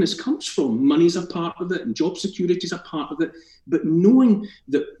happiness comes from. Money's a part of it, and job security is a part of it. But knowing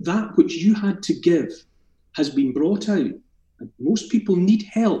that which you had to give has been brought out, and most people need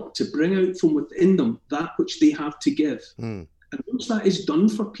help to bring out from within them that which they have to give. And once that is done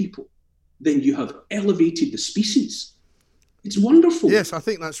for people, then you have elevated the species. It's wonderful. Yes, I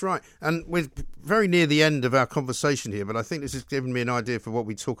think that's right. And we're very near the end of our conversation here, but I think this has given me an idea for what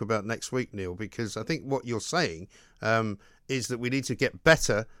we talk about next week, Neil, because I think what you're saying is that we need to get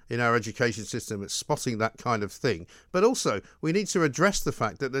better in our education system at spotting that kind of thing. But also, we need to address the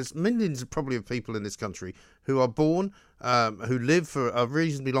fact that there's millions probably of people in this country who are born, who live for a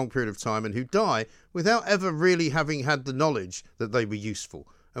reasonably long period of time, and who die without ever really having had the knowledge that they were useful,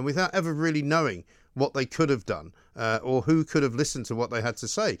 and without ever really knowing what they could have done, or who could have listened to what they had to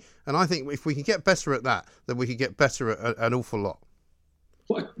say. And I think if we can get better at that, then we can get better at an awful lot.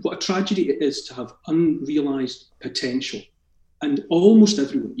 What a tragedy it is to have unrealised potential. And almost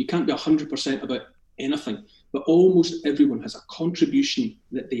everyone, you can't be 100% about anything, but almost everyone has a contribution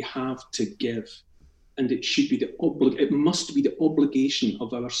that they have to give. And it should be it must be the obligation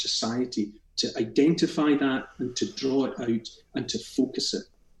of our society to identify that and to draw it out and to focus it,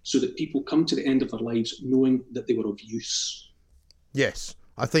 so that people come to the end of their lives knowing that they were of use. Yes,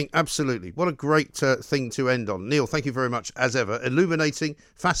 I think absolutely. What a great thing to end on. Neil, thank you very much, as ever. Illuminating,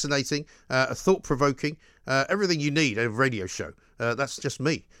 fascinating, thought-provoking, everything you need in a radio show. That's just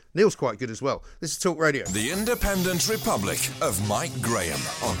me. Neil's quite good as well. This is Talk Radio. The Independent Republic of Mike Graham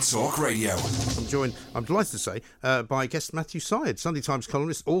on Talk Radio. I'm joined, I'm delighted to say, by guest Matthew Syed, Sunday Times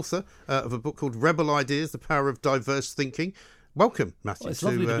columnist, author of a book called Rebel Ideas, The Power of Diverse Thinking. Welcome, Matthew. Well, it's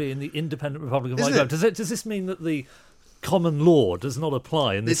lovely to be in the Independent Republic of Mike Graham. Does this mean that the common law does not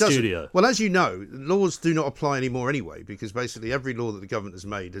apply in the studio? Well, as you know, laws do not apply anymore anyway, because basically every law that the government has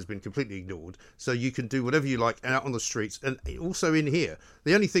made has been completely ignored. So you can do whatever you like out on the streets, and also in here.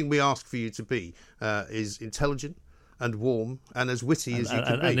 The only thing we ask for you to be is intelligent and warm and as witty as you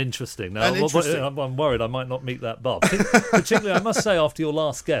can be. And interesting. Now, I'm worried I might not meet that bar. Particularly, I must say, after your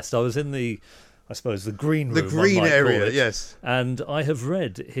last guest, I was in the green room. The green area, yes. And I have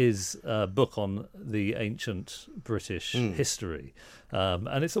read his book on the ancient British history.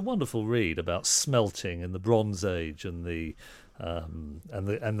 And it's a wonderful read about smelting in the Bronze Age and the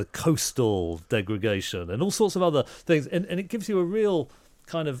coastal degradation and all sorts of other things. And it gives you a real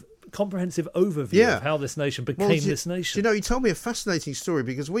kind of comprehensive overview of how this nation became this nation. You know, he told me a fascinating story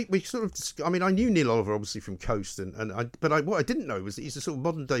because we sort of, I mean, I knew Neil Oliver obviously from Coast, but what I didn't know was that he's a sort of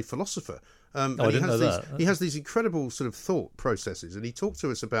modern day philosopher. I didn't know that. He has these incredible sort of thought processes, and he talked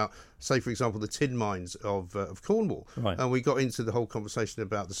to us about, say, for example, the tin mines of Cornwall. Right. And we got into the whole conversation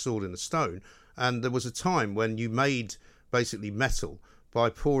about the sword and the stone, and there was a time when you made basically metal by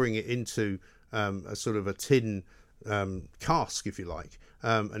pouring it into a sort of a tin cask, if you like,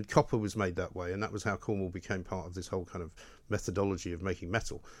 and copper was made that way, and that was how Cornwall became part of this whole kind of methodology of making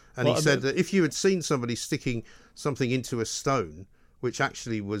metal. And he said that if you had seen somebody sticking something into a stone which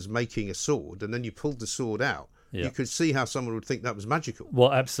actually was making a sword, and then you pulled the sword out, you could see how someone would think that was magical.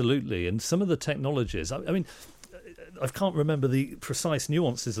 Well, absolutely. And some of the technologies, I mean, I can't remember the precise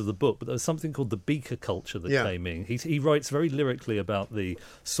nuances of the book, but there was something called the beaker culture that came in. He writes very lyrically about the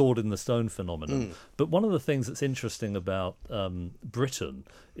sword in the stone phenomenon. But one of the things that's interesting about Britain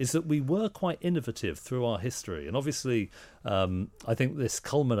is that we were quite innovative through our history. And obviously, I think this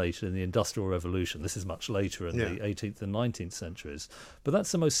culminated in the Industrial Revolution. This is much later in the 18th and 19th centuries. But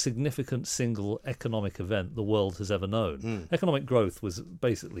that's the most significant single economic event the world has ever known. Economic growth was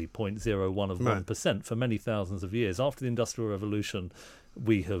basically 0.01 of 1% for many thousands of years. After the Industrial Revolution,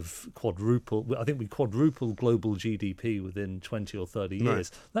 we have quadrupled. I think we quadrupled global GDP within 20 or 30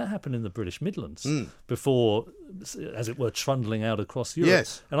 years. That happened in the British Midlands before, as it were, trundling out across Europe.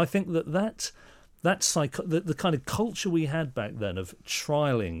 Yes. And I think the kind of culture we had back then of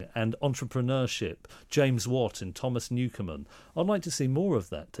trialing and entrepreneurship, James Watt and Thomas Newcomen, I'd like to see more of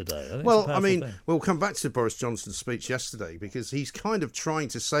that today. I think well, I mean, we'll come back to Boris Johnson's speech yesterday, because he's kind of trying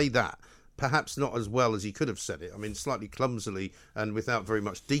to say that, perhaps not as well as he could have said it. I mean, slightly clumsily and without very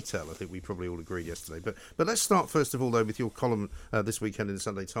much detail, I think we probably all agreed yesterday. But let's start, first of all, though, with your column this weekend in the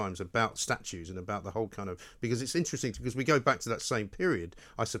Sunday Times about statues and about the whole kind of... Because it's interesting, because we go back to that same period,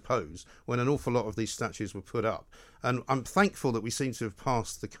 I suppose, when an awful lot of these statues were put up. And I'm thankful that we seem to have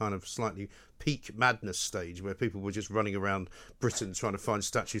passed the kind of slightly peak madness stage where people were just running around Britain trying to find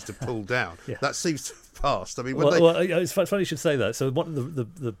statues to pull down. That seems to have passed. I mean, it's funny you should say that. So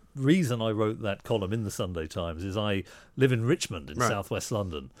the reason I wrote that column in the Sunday Times is I live in Richmond in southwest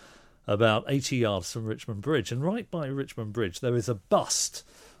London, about 80 yards from Richmond Bridge, and right by Richmond Bridge there is a bust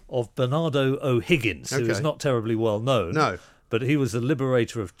of Bernardo O'Higgins, who is not terribly well known. No. But he was a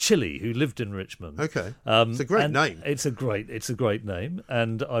liberator of Chile who lived in Richmond. Okay, it's a great name. It's a great name.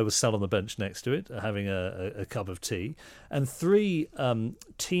 And I was sat on the bench next to it, having a cup of tea. And three late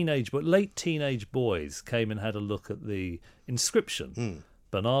teenage boys came and had a look at the inscription.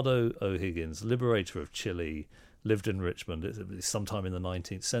 Bernardo O'Higgins, liberator of Chile, lived in Richmond sometime in the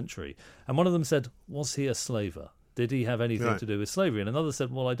 19th century. And one of them said, "Was he a slaver? Did he have anything to do with slavery?" And another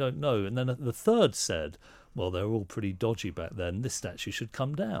said, "Well, I don't know." And then the third said, "Well, they were all pretty dodgy back then. This statue should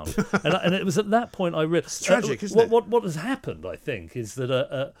come down." and it was at that point I realized... It's tragic, isn't it? What has happened, I think, is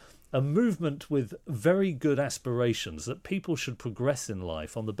that a movement with very good aspirations, that people should progress in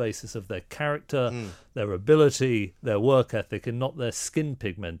life on the basis of their character, their ability, their work ethic, and not their skin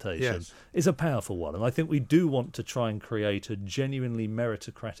pigmentation, is a powerful one. And I think we do want to try and create a genuinely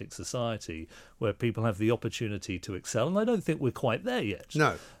meritocratic society where people have the opportunity to excel. And I don't think we're quite there yet.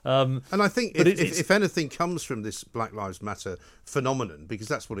 No. And I think if anything comes from this Black Lives Matter phenomenon, because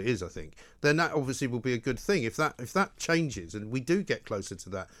that's what it is, I think, then that obviously will be a good thing. If that changes and we do get closer to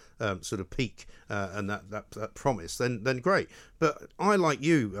that sort of peak and that promise, then great. But I, like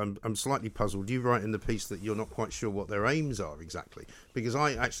you, I'm slightly puzzled. You write in the piece that you're not quite sure what their aims are exactly, because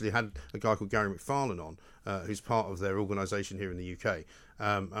I actually had a guy called Gary McFarlane on, who's part of their organisation here in the UK.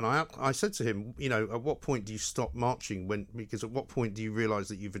 And I said to him, you know, at what point do you stop marching? Because at what point do you realise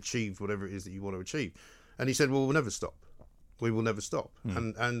that you've achieved whatever it is that you want to achieve? And he said, "Well, we'll never stop. We will never stop."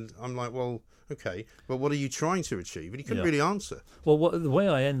 And I'm like, well, okay, but what are you trying to achieve? And he couldn't really answer. Well, the way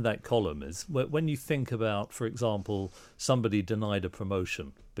I end that column is when you think about, for example, somebody denied a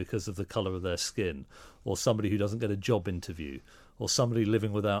promotion because of the colour of their skin, or somebody who doesn't get a job interview, or somebody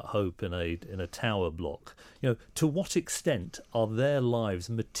living without hope in a tower block. You know, to what extent are their lives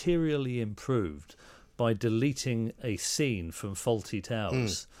materially improved by deleting a scene from Fawlty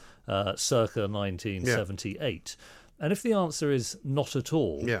Towers circa 1978? And if the answer is not at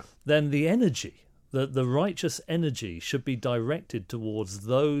all, then the energy, the righteous energy, should be directed towards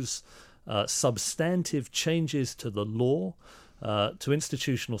those substantive changes to the law, to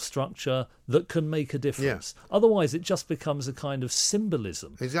institutional structure that can make a difference. Otherwise, it just becomes a kind of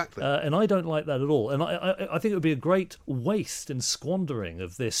symbolism. Exactly. And I don't like that at all. And I think it would be a great waste and squandering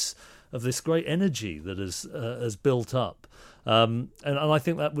of this of this great energy that has built up. And I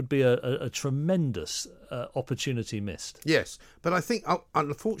think that would be a tremendous opportunity missed. Yes, but I think,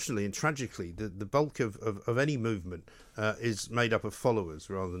 unfortunately and tragically, the bulk of any movement is made up of followers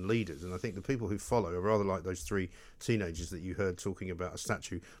rather than leaders. And I think the people who follow are rather like those three teenagers that you heard talking about a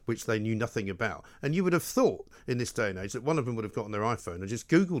statue which they knew nothing about. And you would have thought in this day and age that one of them would have gotten their iPhone and just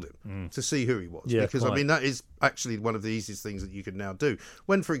Googled him to see who he was. Yeah, because, quite. I mean, that is actually one of the easiest things that you can now do.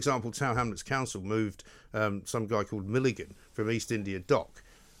 When, for example, Tower Hamlets Council moved some guy called Milligan from East India Dock,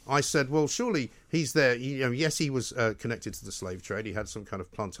 I said, well, surely he's there. Yes, he was connected to the slave trade. He had some kind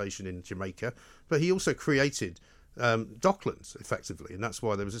of plantation in Jamaica, but he also created Docklands, effectively, and that's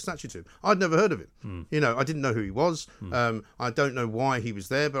why there was a statue to him. I'd never heard of him. I didn't know who he was. I don't know why he was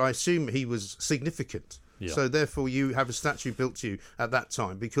there, but I assume he was significant. Yeah. So therefore you have a statue built to you at that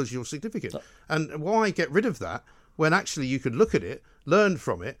time because you're significant. And why get rid of that when actually you could look at it, learn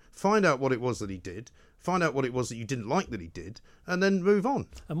from it, find out what it was that he did, find out what it was that you didn't like that he did, and then move on.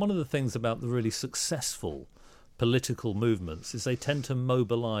 And one of the things about the really successful political movements is they tend to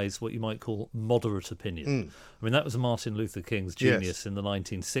mobilise what you might call moderate opinion. I mean, that was Martin Luther King's genius in the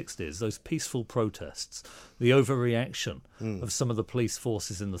 1960s, those peaceful protests, the overreaction of some of the police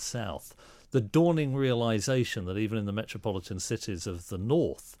forces in the South, the dawning realisation that even in the metropolitan cities of the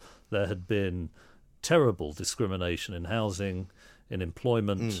North there had been terrible discrimination in housing, in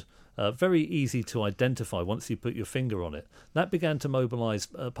employment, very easy to identify once you put your finger on it. That began to mobilise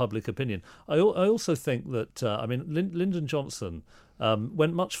public opinion. I also think that, Lyndon Johnson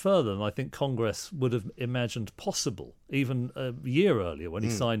went much further than I think Congress would have imagined possible, even a year earlier when he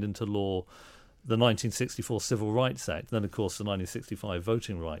signed into law the 1964 Civil Rights Act, then, of course, the 1965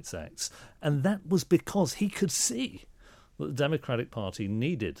 Voting Rights Acts. And that was because he could see that the Democratic Party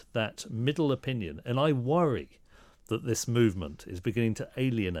needed that middle opinion. And I worry that this movement is beginning to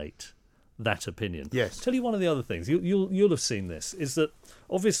alienate that opinion. Yes. Tell you one of the other things, you'll have seen this, is that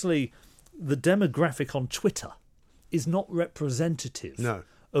obviously the demographic on Twitter is not representative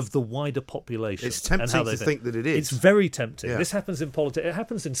of the wider population. It's tempting to think that it is. It's very tempting. Yeah. This happens in politics. It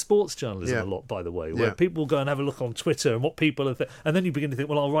happens in sports journalism a lot, by the way, where people will go and have a look on Twitter and what people are and then you begin to think,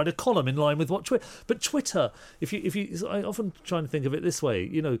 well, I'll write a column in line with what Twitter. But Twitter, if you, I often try to think of it this way,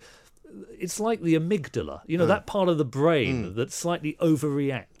 it's like the amygdala, that part of the brain that slightly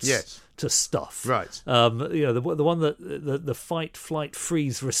overreacts to stuff. Right. The one that the fight, flight,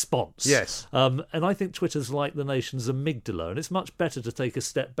 freeze response. Yes. And I think Twitter's like the nation's amygdala, and it's much better to take a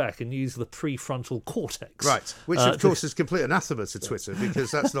step back and use the prefrontal cortex. Right. Which, of course, is complete anathema to Twitter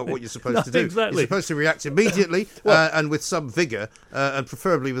because that's not what you're supposed to do. Exactly. You're supposed to react immediately and with some vigour and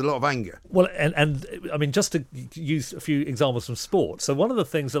preferably with a lot of anger. Well, and I mean, just to use a few examples from sport. So one of the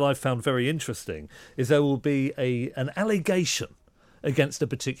things that I've found very interesting is there will be an allegation against a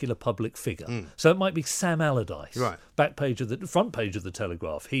particular public figure. So it might be Sam Allardyce, front page of the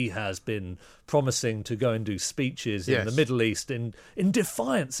Telegraph. He has been promising to go and do speeches in the Middle East in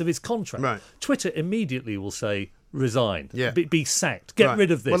defiance of his contract. Right. Twitter immediately will say, resign, be sacked, get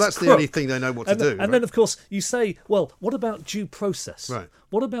rid of this. Well, that's crook. the only thing they know what to do. And then, of course, you say, well, what about due process? Right.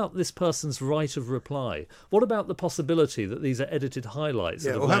 What about this person's right of reply? What about the possibility that these are edited highlights?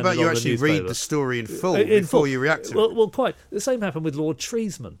 Yeah, well, how about you actually read the story in full before you react to it? Well, quite. The same happened with Lord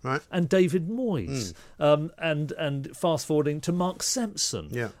Treesman and David Moyes, and fast-forwarding to Mark Sampson.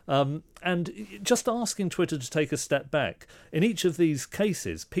 Yeah. And just asking Twitter to take a step back. In each of these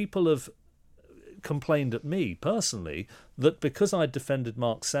cases, people have complained at me personally that because I defended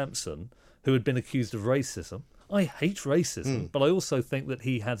Mark Sampson, who had been accused of racism. I hate racism, but I also think that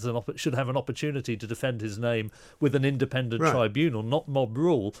he should have an opportunity to defend his name with an independent tribunal, not mob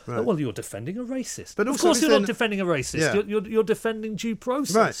rule. Right. Well, you're defending a racist. But of course you're not defending a racist. Yeah. You're defending due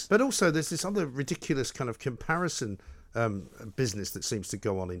process. Right. But also there's this other ridiculous kind of comparison business that seems to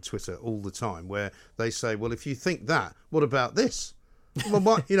go on in Twitter all the time, where they say, well, if you think that, what about this? Well,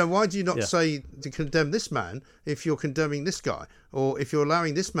 why do you not say to condemn this man if you're condemning this guy? Or if you're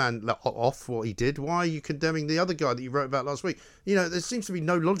allowing this man off what he did, why are you condemning the other guy that you wrote about last week? There seems to be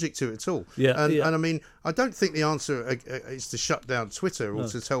no logic to it at all. And I mean, I don't think the answer is to shut down Twitter or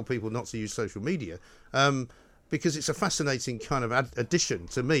to tell people not to use social media, because it's a fascinating kind of addition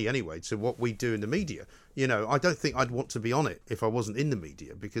to me, anyway, to what we do in the media. I don't think I'd want to be on it if I wasn't in the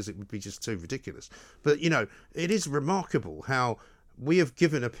media, because it would be just too ridiculous. But, it is remarkable how we have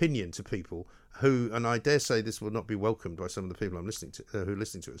given opinion to people who, and I dare say this will not be welcomed by some of the people I'm listening to, who are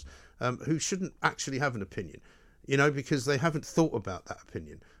listening to us, who shouldn't actually have an opinion, because they haven't thought about that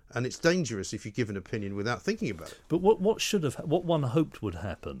opinion. And it's dangerous if you give an opinion without thinking about it. But what one hoped would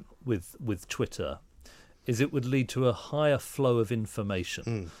happen with Twitter is it would lead to a higher flow of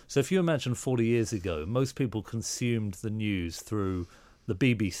information. So if you imagine 40 years ago, most people consumed the news through the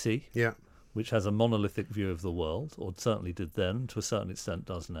BBC, which has a monolithic view of the world, or certainly did then, to a certain extent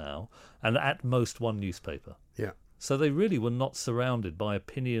does now, and at most one newspaper. Yeah. So they really were not surrounded by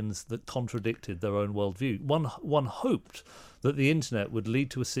opinions that contradicted their own worldview. One hoped that the internet would lead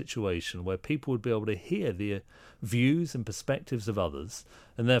to a situation where people would be able to hear the views and perspectives of others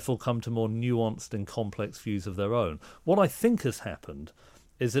and therefore come to more nuanced and complex views of their own. What I think has happened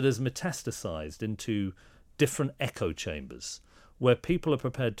is it has metastasized into different echo chambers where people are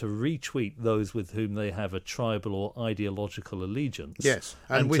prepared to retweet those with whom they have a tribal or ideological allegiance. Yes,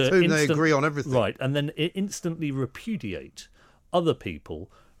 and with whom they agree on everything. Right, and then instantly repudiate other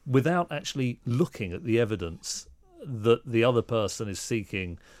people without actually looking at the evidence that the other person is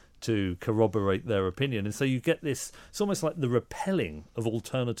seeking to corroborate their opinion. And so you get this, it's almost like the repelling of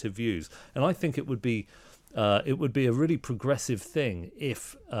alternative views. And I think it would be a really progressive thing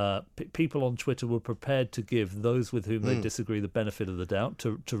if people on Twitter were prepared to give those with whom they disagree the benefit of the doubt,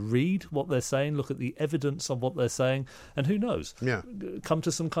 to read what they're saying, look at the evidence of what they're saying, and who knows, come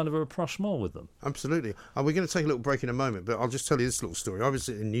to some kind of a rapprochement with them. Absolutely. We're going to take a little break in a moment, but I'll just tell you this little story. I was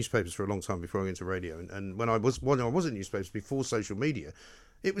in newspapers for a long time before I went into radio, and when I was in newspapers before social media,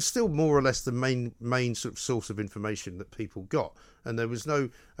 it was still more or less the main sort of source of information that people got. And there was no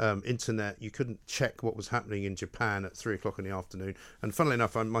internet. You couldn't check what was happening in Japan at 3:00 in the afternoon. And funnily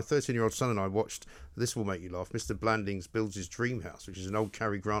enough, my 13-year-old son and I watched, this will make you laugh, Mr. Blandings Builds His Dream House, which is an old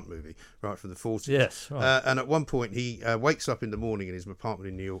Cary Grant movie, right, from the 40s. Yes, right. And at one point, he wakes up in the morning in his apartment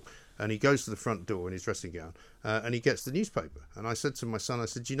in New York, and he goes to the front door in his dressing gown, and he gets the newspaper. And I said to my son, I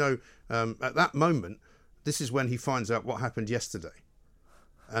said, at that moment, this is when he finds out what happened yesterday.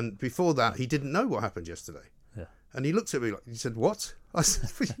 And before that, he didn't know what happened yesterday. Yeah. And he looked at me like, he said, what? I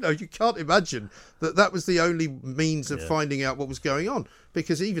said, you can't imagine that was the only means of finding out what was going on.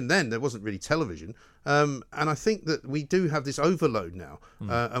 Because even then, there wasn't really television. And I think that we do have this overload now.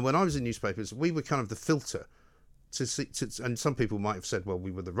 And when I was in newspapers, we were kind of the filter. And some people might have said, well,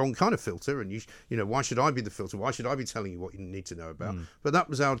 we were the wrong kind of filter, and why should I be the filter? Why should I be telling you what you need to know about? But that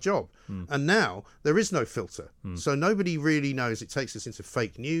was our job. And now there is no filter, so nobody really knows. It takes us into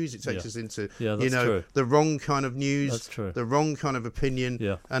fake news. It takes us into the wrong kind of news, the wrong kind of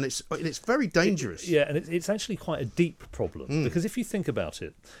opinion, and it's very dangerous. And it's actually quite a deep problem because if you think about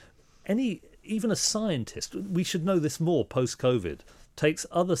it, even a scientist, we should know this more post-COVID, takes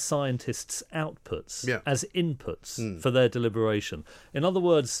other scientists' outputs as inputs for their deliberation. In other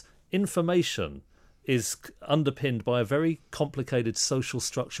words, information is underpinned by a very complicated social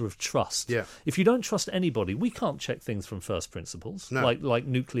structure of trust. Yeah. If you don't trust anybody, we can't check things from first principles, like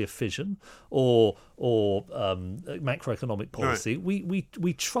nuclear fission or macroeconomic policy. Right.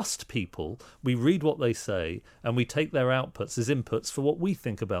 We trust people, we read what they say, and we take their outputs as inputs for what we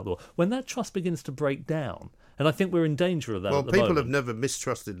think about the world. When that trust begins to break down, and I think we're in danger of that at the moment. Well, people have never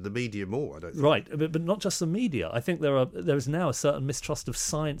mistrusted the media more, I don't think. Right, but not just the media. I think there is now a certain mistrust of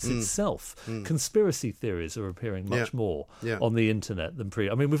science itself. Conspiracy theories are appearing much more on the internet than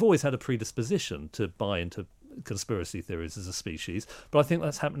we've always had a predisposition to buy into conspiracy theories as a species, but I think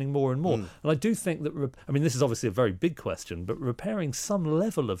that's happening more and more. And I do think that, this is obviously a very big question, but repairing some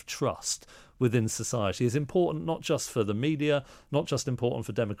level of trust within society is important, not just for the media, not just important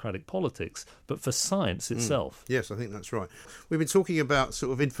for democratic politics, but for science itself. Yes, I think that's right. We've been talking about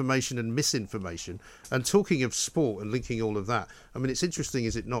sort of information and misinformation, and talking of sport and linking all of that. It's interesting,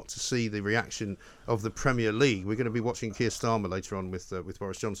 is it not, to see the reaction of the Premier League? We're going to be watching Keir Starmer later on with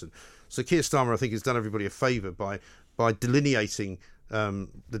Boris Johnson. So Keir Starmer, I think, has done everybody a favour by delineating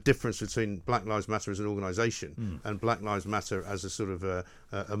the difference between Black Lives Matter as an organisation and Black Lives Matter as a sort of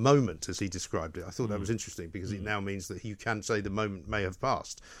a moment, as he described it. I thought that was interesting, because it now means that you can say the moment may have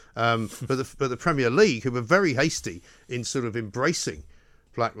passed. But the Premier League, who were very hasty in sort of embracing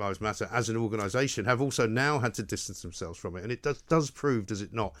Black Lives Matter as an organisation, have also now had to distance themselves from it. And it does prove, does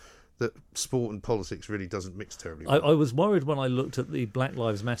it not, that sport and politics really doesn't mix terribly well. I was worried when I looked at the Black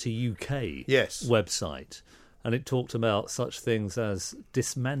Lives Matter UK website, and it talked about such things as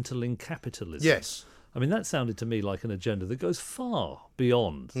dismantling capitalism. Yes. That sounded to me like an agenda that goes far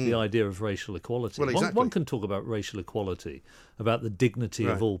beyond the idea of racial equality. Well, exactly. One can talk about racial equality, about the dignity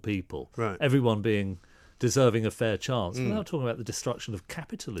of all people, everyone being deserving a fair chance, without talking about the destruction of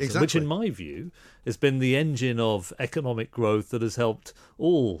capitalism, which in my view has been the engine of economic growth that has helped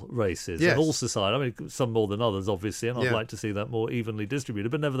all races and all society. I mean, some more than others, obviously, and I'd like to see that more evenly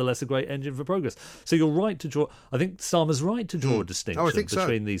distributed, but nevertheless a great engine for progress. So you're right to draw, I think Starmer's right to draw a distinction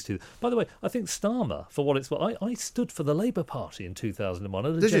between these two. By the way, I think Starmer, for what it's worth, I stood for the Labour Party in 2001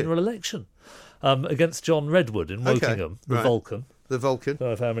 at a general election against John Redwood in Wokingham, the Vulcan. The Vulcan. I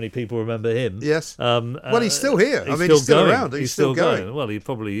don't know how many people remember him. Yes. Well, he's still here. He's still around. He's still going. Well, he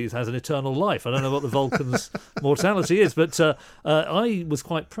probably has an eternal life. I don't know what the Vulcan's mortality is, but I was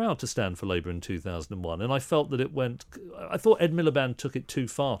quite proud to stand for Labour in 2001, and I felt that it went... I thought Ed Miliband took it too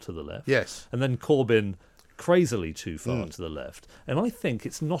far to the left. Yes. And then Corbyn crazily too far to the left. And I think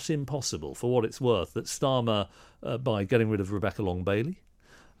it's not impossible, for what it's worth, that Starmer, by getting rid of Rebecca Long-Bailey,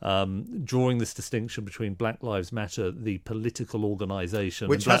 drawing this distinction between Black Lives Matter, the political organisation...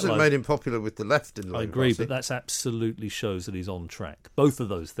 Which hasn't made him popular with the left in Labour. I agree, but that absolutely shows that he's on track. Both of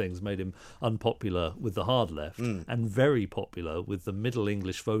those things made him unpopular with the hard left and very popular with the middle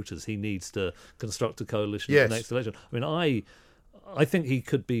English voters he needs to construct a coalition in the next election. I mean, I think he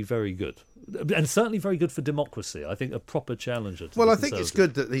could be very good. And certainly very good for democracy. I think a proper challenger to I think it's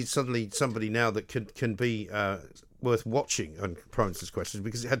good that he's suddenly somebody now that can be... worth watching on Prime Minister's questions,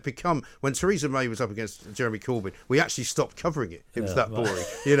 because it had become, when Theresa May was up against Jeremy Corbyn, we actually stopped covering it. It was that boring,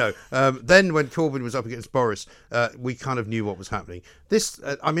 Then when Corbyn was up against Boris, we kind of knew what was happening. This,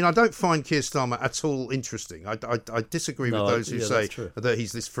 I don't find Keir Starmer at all interesting. I disagree with those who say that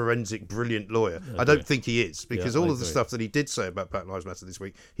he's this forensic, brilliant lawyer. I don't think he is, because all of the stuff that he did say about Black Lives Matter this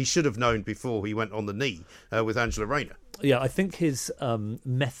week, he should have known before he went on the knee with Angela Rayner. Yeah, I think his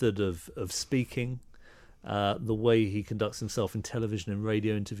method of speaking, the way he conducts himself in television and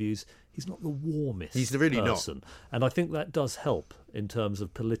radio interviews, he's not the warmest He's really person. And I think that does help in terms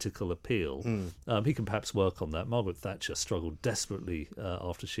of political appeal. He can perhaps work on that. Margaret Thatcher struggled desperately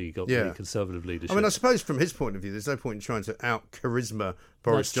after she got the Conservative leadership. I suppose from his point of view, there's no point in trying to out-charisma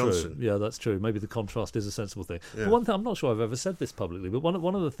Boris Johnson. True. Yeah, that's true. Maybe the contrast is a sensible thing. Yeah. But one thing, I'm not sure I've ever said this publicly, but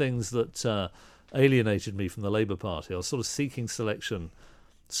one of the things that alienated me from the Labour Party, I was sort of seeking selection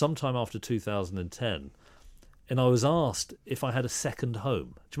sometime after 2010, and I was asked if I had a second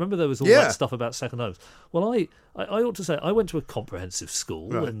home. Do you remember there was all that stuff about second homes? Well, I ought to say I went to a comprehensive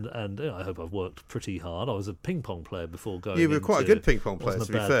school, and I hope I've worked pretty hard. I was a ping pong player before going. You were quite a good ping pong player, to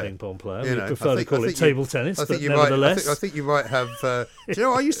be fair. Wasn't a bad ping pong player. We prefer to call it table tennis, but nevertheless. I think you might have... do you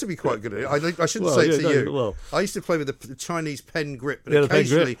know, I used to be quite good at it. I shouldn't say it to you. Well, I used to play with the Chinese pen grip, and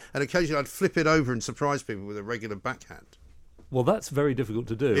occasionally I'd flip it over and surprise people with a regular backhand. Well, that's very difficult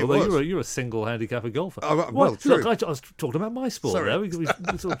to do. Although you're a single handicapper golfer. Well, true. Look, I was talking about my sport there. We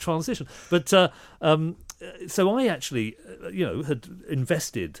sort of transition. But so I actually, had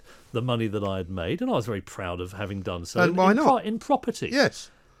invested the money that I had made, and I was very proud of having done so. And why not? In property.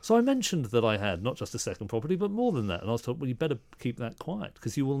 Yes. So I mentioned that I had not just a second property, but more than that. And I was told, well, you better keep that quiet,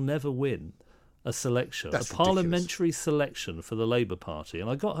 because you will never win a selection, That's a parliamentary selection for the Labour Party. And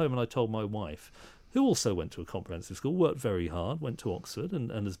I got home and I told my wife, who also went to a comprehensive school, worked very hard, went to Oxford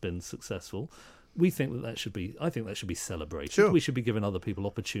and has been successful. We think that should be celebrated. Sure. We should be giving other people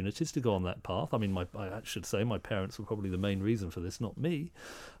opportunities to go on that path. I mean, I should say my parents were probably the main reason for this, not me.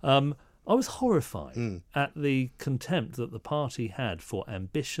 I was horrified at the contempt that the party had for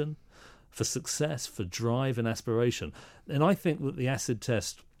ambition, for success, for drive and aspiration. And I think that the acid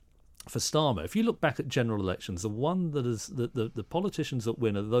test for Starmer, if you look back at general elections, the one that is the politicians that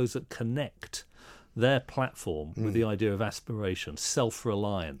win are those that connect their platform with the idea of aspiration,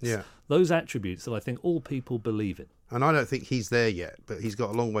 self-reliance, those attributes that I think all people believe in. And I don't think he's there yet, but he's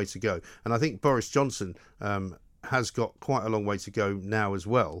got a long way to go. And I think Boris Johnson has got quite a long way to go now as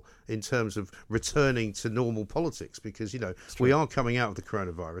well in terms of returning to normal politics, because, we are coming out of the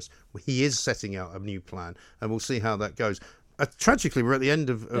coronavirus. He is setting out a new plan, and we'll see how that goes. Tragically, we're at the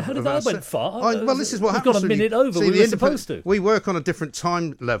end of how did that went far? Well, this is what happens. We've got a minute over. We were supposed to. We work on a different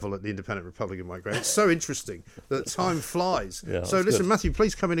time level at the Independent Republican, Mike Graham. It's so interesting that time flies. So listen, Matthew,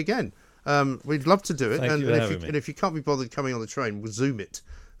 please come in again. We'd love to do it. And if you can't be bothered coming on the train, we'll Zoom it.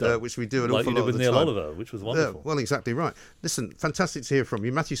 Which we do an awful lot of the time. Like you did with Neil Oliver, which was wonderful. Well, exactly right. Listen, fantastic to hear from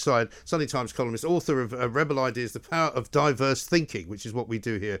you. Matthew Syed, Sunday Times columnist, author of Rebel Ideas, The Power of Diverse Thinking, which is what we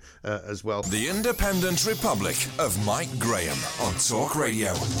do here as well. The Independent Republic of Mike Graham on Talk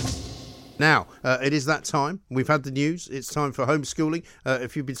Radio. Now, it is that time. We've had the news. It's time for homeschooling.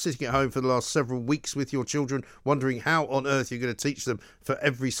 If you've been sitting at home for the last several weeks with your children, wondering how on earth you're going to teach them for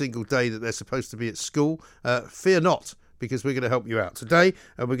every single day that they're supposed to be at school, fear not, because we're going to help you out today,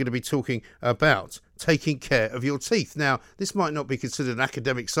 and we're going to be talking about taking care of your teeth. Now, this might not be considered an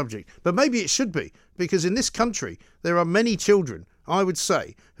academic subject, but maybe it should be, because in this country there are many children, I would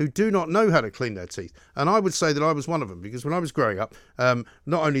say, who do not know how to clean their teeth. And I would say that I was one of them, because when I was growing up,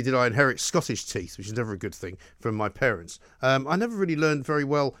 not only did I inherit Scottish teeth, which is never a good thing, from my parents, I never really learned very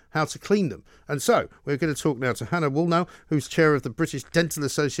well how to clean them. And so we're going to talk now to Hannah Woolnow, who's chair of the British Dental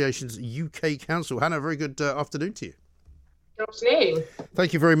Association's UK Council. Hannah, very good afternoon to you. Good afternoon.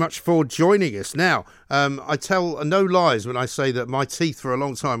 Thank you very much for joining us. Now, I tell no lies when I say that my teeth for a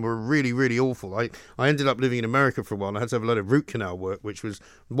long time were really, really awful. I ended up living in America for a while, and I had to have a lot of root canal work, which was,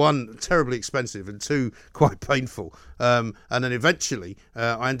 one, terribly expensive, and two, quite painful. And then eventually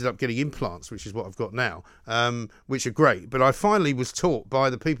I ended up getting implants, which is what I've got now, which are great. But I finally was taught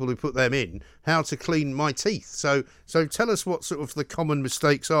by the people who put them in how to clean my teeth. So tell us what sort of the common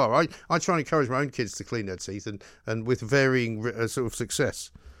mistakes are. I try and encourage my own kids to clean their teeth, and with varying sort of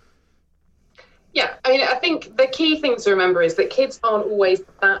success. Yeah, I mean, I think the key thing to remember is that kids aren't always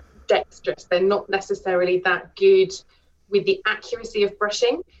that dexterous. They're not necessarily that good with the accuracy of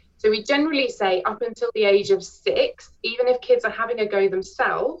brushing. So we generally say up until the age of 6, even if kids are having a go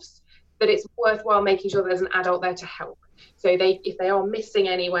themselves, that it's worthwhile making sure there's an adult there to help. So if they are missing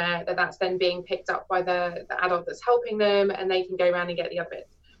anywhere, that's then being picked up by the adult that's helping them, and they can go around and get the other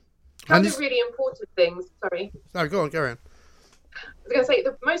bits. One of the really important things, sorry. No, go on, carry on. I was going to say,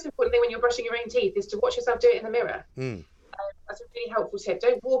 the most important thing when you're brushing your own teeth is to watch yourself do it in the mirror. That's a really helpful tip.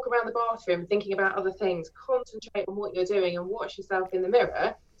 Don't walk around the bathroom thinking about other things. Concentrate on what you're doing and watch yourself in the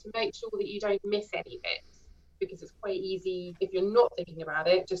mirror to make sure that you don't miss any bits, because it's quite easy, if you're not thinking about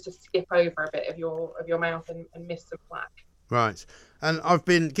it, just to skip over a bit of your mouth and miss some plaque. Right. And I've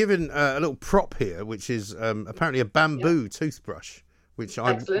been given a little prop here, which is apparently a bamboo toothbrush.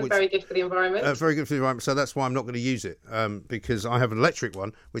 Excellent, very good for the environment. Very good for the environment, so that's why I'm not going to use it, because I have an electric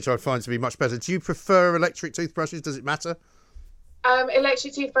one, which I find to be much better. Do you prefer electric toothbrushes? Does it matter?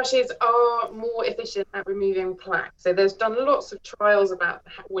 Electric toothbrushes are more efficient at removing plaque. So there's done lots of trials about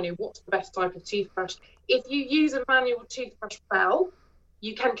what's the best type of toothbrush. If you use a manual toothbrush well,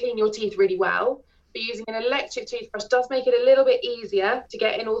 you can clean your teeth really well. But using an electric toothbrush does make it a little bit easier to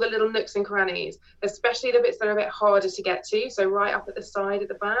get in all the little nooks and crannies, especially the bits that are a bit harder to get to. So right up at the side at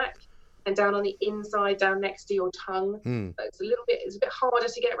the back, and down on the inside, down next to your tongue. It's a bit harder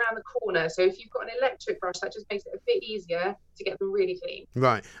to get around the corner. So if you've got an electric brush, that just makes it a bit easier to get them really clean.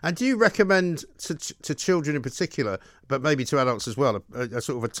 Right. And do you recommend to children in particular, but maybe to adults as well, a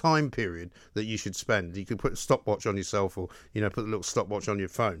sort of a time period that you should spend? You could put a stopwatch on yourself, or put a little stopwatch on your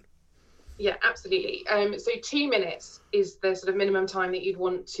phone. Yeah, absolutely. So 2 minutes is the sort of minimum time that you'd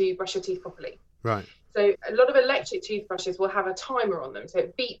want to brush your teeth properly. Right. So a lot of electric toothbrushes will have a timer on them. So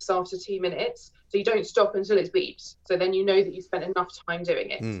it beeps after 2 minutes. So you don't stop until it beeps. So then you know that you spent enough time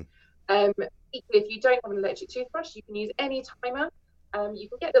doing it. Equally, if you don't have an electric toothbrush, you can use any timer. You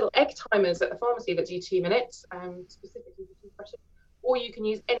can get little egg timers at the pharmacy that do 2 minutes, specifically for toothbrushes. Or you can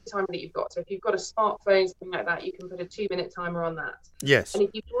use any timer that you've got. So if you've got a smartphone, something like that, you can put a 2 minute timer on that. Yes. And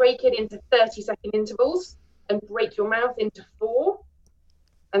if you break it into 30-second intervals and break your mouth into 4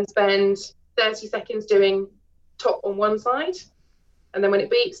 and spend 30 seconds doing top on one side, and then when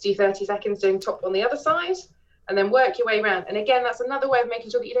it beeps, do 30 seconds doing top on the other side, and then work your way around. And again, that's another way of making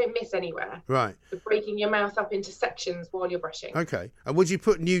sure that you don't miss anywhere. Right. So breaking your mouth up into sections while you're brushing. Okay. And would you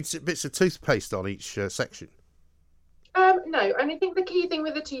put new bits of toothpaste on each section? No, and I think the key thing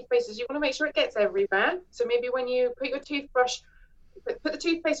with the toothpaste is you want to make sure it gets everywhere. So maybe when you put your toothbrush, put the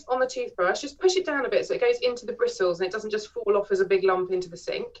toothpaste on the toothbrush, just push it down a bit so it goes into the bristles and it doesn't just fall off as a big lump into the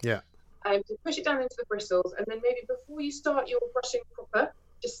sink. Yeah. So push it down into the bristles, and then maybe before you start your brushing proper,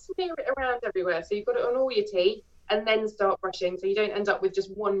 just smear it around everywhere. So you've got it on all your teeth, and then start brushing, so you don't end up with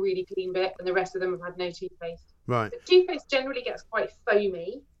just one really clean bit and the rest of them have had no toothpaste. Right. The toothpaste generally gets quite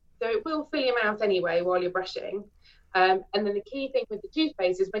foamy, so it will fill your mouth anyway while you're brushing. And then the key thing with the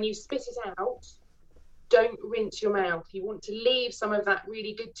toothpaste is when you spit it out, don't rinse your mouth. You want to leave some of that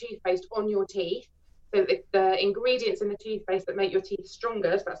really good toothpaste on your teeth. So the ingredients in the toothpaste that make your teeth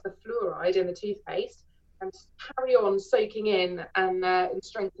stronger, so that's the fluoride in the toothpaste, and carry on soaking in and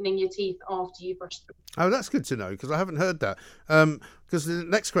strengthening your teeth after you brush them. Oh, that's good to know, because I haven't heard that. Because the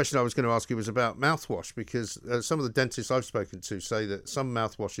next question I was going to ask you was about mouthwash, because some of the dentists I've spoken to say that some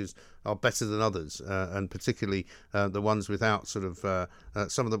mouthwashes are better than others, and particularly the ones without sort of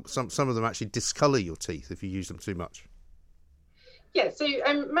some of them actually discolour your teeth if you use them too much. Yeah, so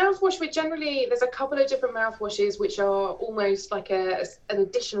mouthwash, there's a couple of different mouthwashes which are almost like an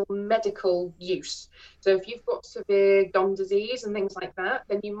additional medical use. So if you've got severe gum disease and things like that,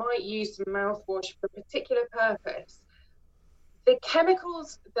 then you might use some mouthwash for a particular purpose. The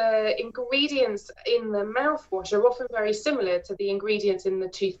chemicals, the ingredients in the mouthwash are often very similar to the ingredients in the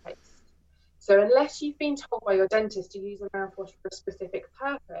toothpaste. So unless you've been told by your dentist to use a mouthwash for a specific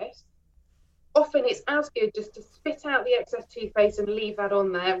purpose, often it's as good just to spit out the excess toothpaste and leave that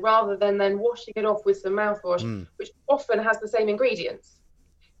on there rather than then washing it off with some mouthwash, which often has the same ingredients.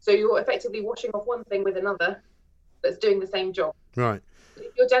 So you're effectively washing off one thing with another that's doing the same job. Right.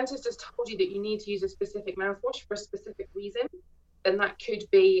 If your dentist has told you that you need to use a specific mouthwash for a specific reason, then that could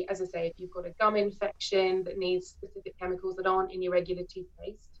be, as I say, if you've got a gum infection that needs specific chemicals that aren't in your regular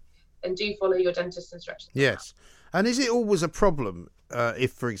toothpaste, then do follow your dentist's instructions. Yes. And is it always a problem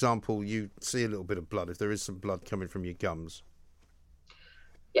if, for example, you see a little bit of blood, if there is some blood coming from your gums?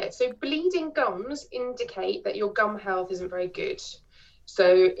 Yeah, so bleeding gums indicate that your gum health isn't very good.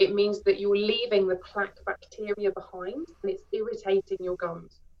 So it means that you're leaving the plaque bacteria behind and it's irritating your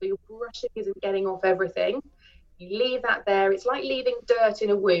gums. So your brushing isn't getting off everything. You leave that there. It's like leaving dirt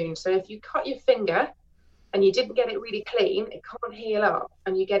in a wound. So if you cut your finger and you didn't get it really clean, it can't heal up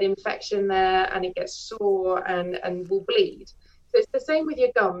and you get infection there and it gets sore and will bleed. So it's the same with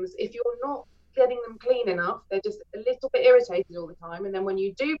your gums. If you're not getting them clean enough, they're just a little bit irritated all the time. And then when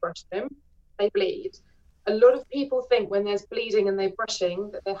you do brush them, they bleed. A lot of people think when there's bleeding and they're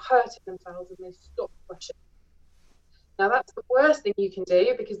brushing that they're hurting themselves and they stop brushing. Now that's the worst thing you can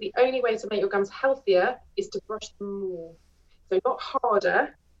do, because the only way to make your gums healthier is to brush them more. So not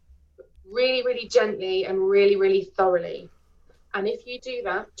harder, but really, really gently and really, really thoroughly. And if you do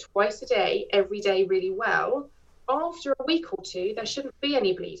that twice a day, every day really well, after a week or two, there shouldn't be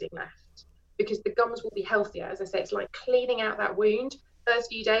any bleeding left because the gums will be healthier. As I say, it's like cleaning out that wound. First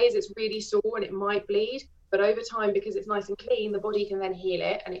few days it's really sore and it might bleed, but over time, because it's nice and clean, the body can then heal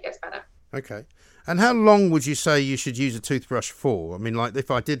it and it gets better. Okay. And how long would you say you should use a toothbrush for? I mean, like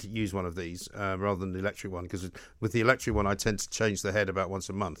if I did use one of these rather than the electric one, because with the electric one I tend to change the head about once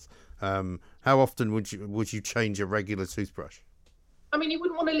a month. How often would you change a regular toothbrush? I mean, you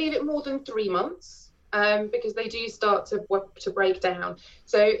wouldn't want to leave it more than 3 months. Because they do start to break down.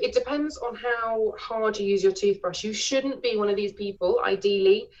 So it depends on how hard you use your toothbrush. You shouldn't be one of these people,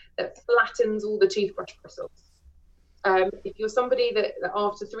 ideally, that flattens all the toothbrush bristles. If you're somebody that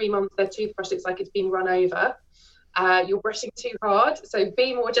after 3 months their toothbrush looks like it's been run over, you're brushing too hard. So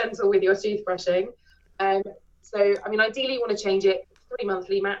be more gentle with your toothbrushing. So, I mean, ideally you want to change it 3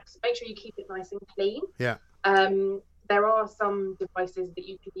 monthly max. Make sure you keep it nice and clean. Yeah. There are some devices that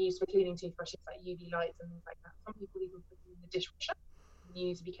you can use for cleaning toothbrushes, like UV lights and things like that. Some people even put them in the dishwasher. You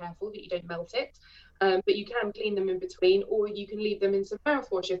need to be careful that you don't melt it. But you can clean them in between, or you can leave them in some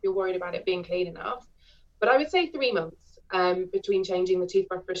mouthwash if you're worried about it being clean enough. But I would say 3 months between changing the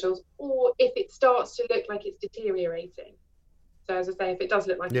toothbrush bristles, or if it starts to look like it's deteriorating. So as I say, if it does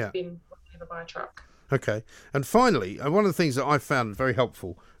look like it's been run over by a truck. Okay. And finally, one of the things that I found very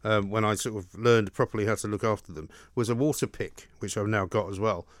helpful when I sort of learned properly how to look after them was a water pick, which I've now got as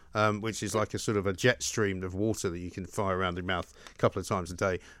well, which is like a sort of a jet stream of water that you can fire around your mouth a couple of times a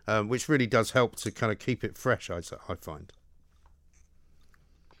day, which really does help to kind of keep it fresh, I find.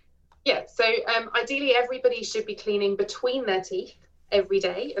 Yeah, so ideally everybody should be cleaning between their teeth every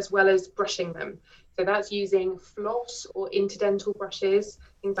day as well as brushing them. So that's using floss or interdental brushes,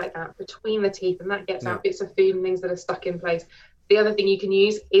 things like that, between the teeth, and that gets out bits of food and things that are stuck in place. The other thing you can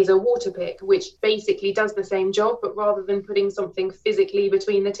use is a water pick, which basically does the same job, but rather than putting something physically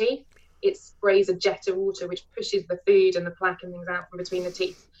between the teeth, it sprays a jet of water which pushes the food and the plaque and things out from between the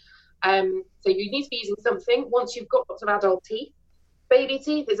teeth. So you need to be using something once you've got lots of adult teeth. Baby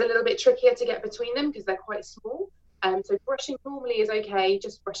teeth is a little bit trickier to get between them because they're quite small. So brushing normally is okay,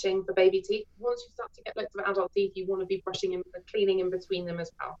 just brushing for baby teeth. Once you start to get lots of adult teeth, you want to be brushing and cleaning in between them as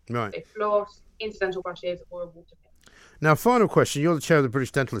well. Right. So floss, incidental brushes, or a water pick. Now, final question. You're the chair of the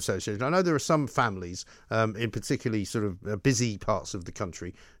British Dental Association. I know there are some families, in particularly sort of busy parts of the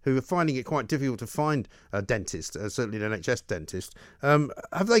country, who are finding it quite difficult to find a dentist, certainly an NHS dentist.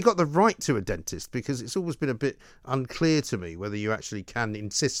 Have they got the right to a dentist? Because it's always been a bit unclear to me whether you actually can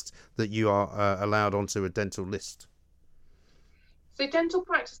insist that you are allowed onto a dental list. So dental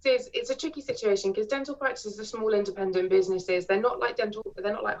practices, it's a tricky situation because dental practices are small independent businesses. They're not like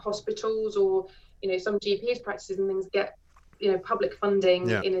hospitals or, some GPs practices and things get, public funding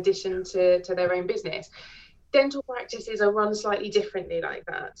in addition to their own business. Dental practices are run slightly differently like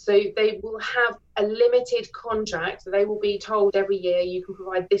that. So they will have a limited contract. So they will be told every year you can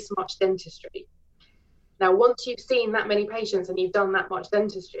provide this much dentistry. Now, once you've seen that many patients and you've done that much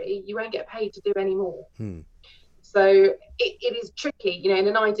dentistry, you won't get paid to do any more. So it is tricky. In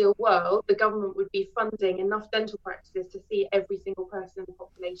an ideal world, the government would be funding enough dental practices to see every single person in the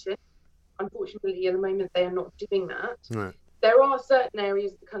population. Unfortunately, at the moment, they are not doing that. Right. There are certain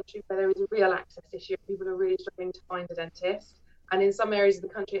areas of the country where there is a real access issue. People are really struggling to find a dentist. And in some areas of the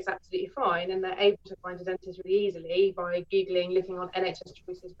country, it's absolutely fine, and they're able to find a dentist really easily by Googling, looking on NHS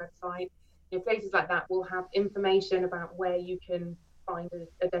Choices website. Places like that will have information about where you can find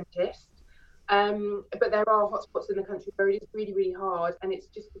a dentist. But there are hotspots in the country where it is really, really hard, and it's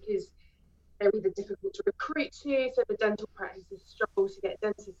just because they're either difficult to recruit to, so the dental practices struggle to get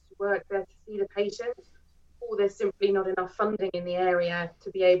dentists to work there to see the patients, or there's simply not enough funding in the area to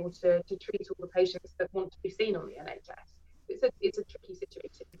be able to treat all the patients that want to be seen on the NHS. It's a tricky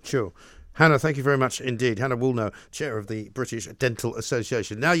situation. Sure. Hannah, thank you very much indeed. Hannah Woolnough, Chair of the British Dental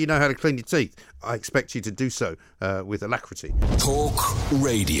Association. Now you know how to clean your teeth. I expect you to do so with alacrity. Talk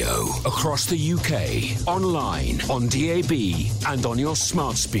Radio. Across the UK, online, on DAB and on your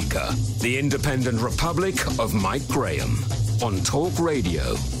smart speaker. The Independent Republic of Mike Graham on Talk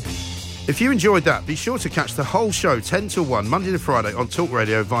Radio. If you enjoyed that, be sure to catch the whole show 10 till 1, Monday to Friday on Talk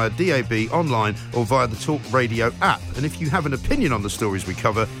Radio via DAB, online or via the Talk Radio app. And if you have an opinion on the stories we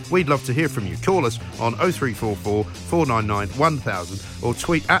cover, we'd love to hear from you. Call us on 0344 499 1000 or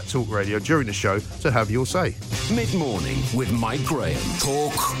tweet at Talk Radio during the show to have your say. Mid-morning with Mike Graham.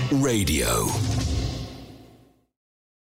 Talk Radio.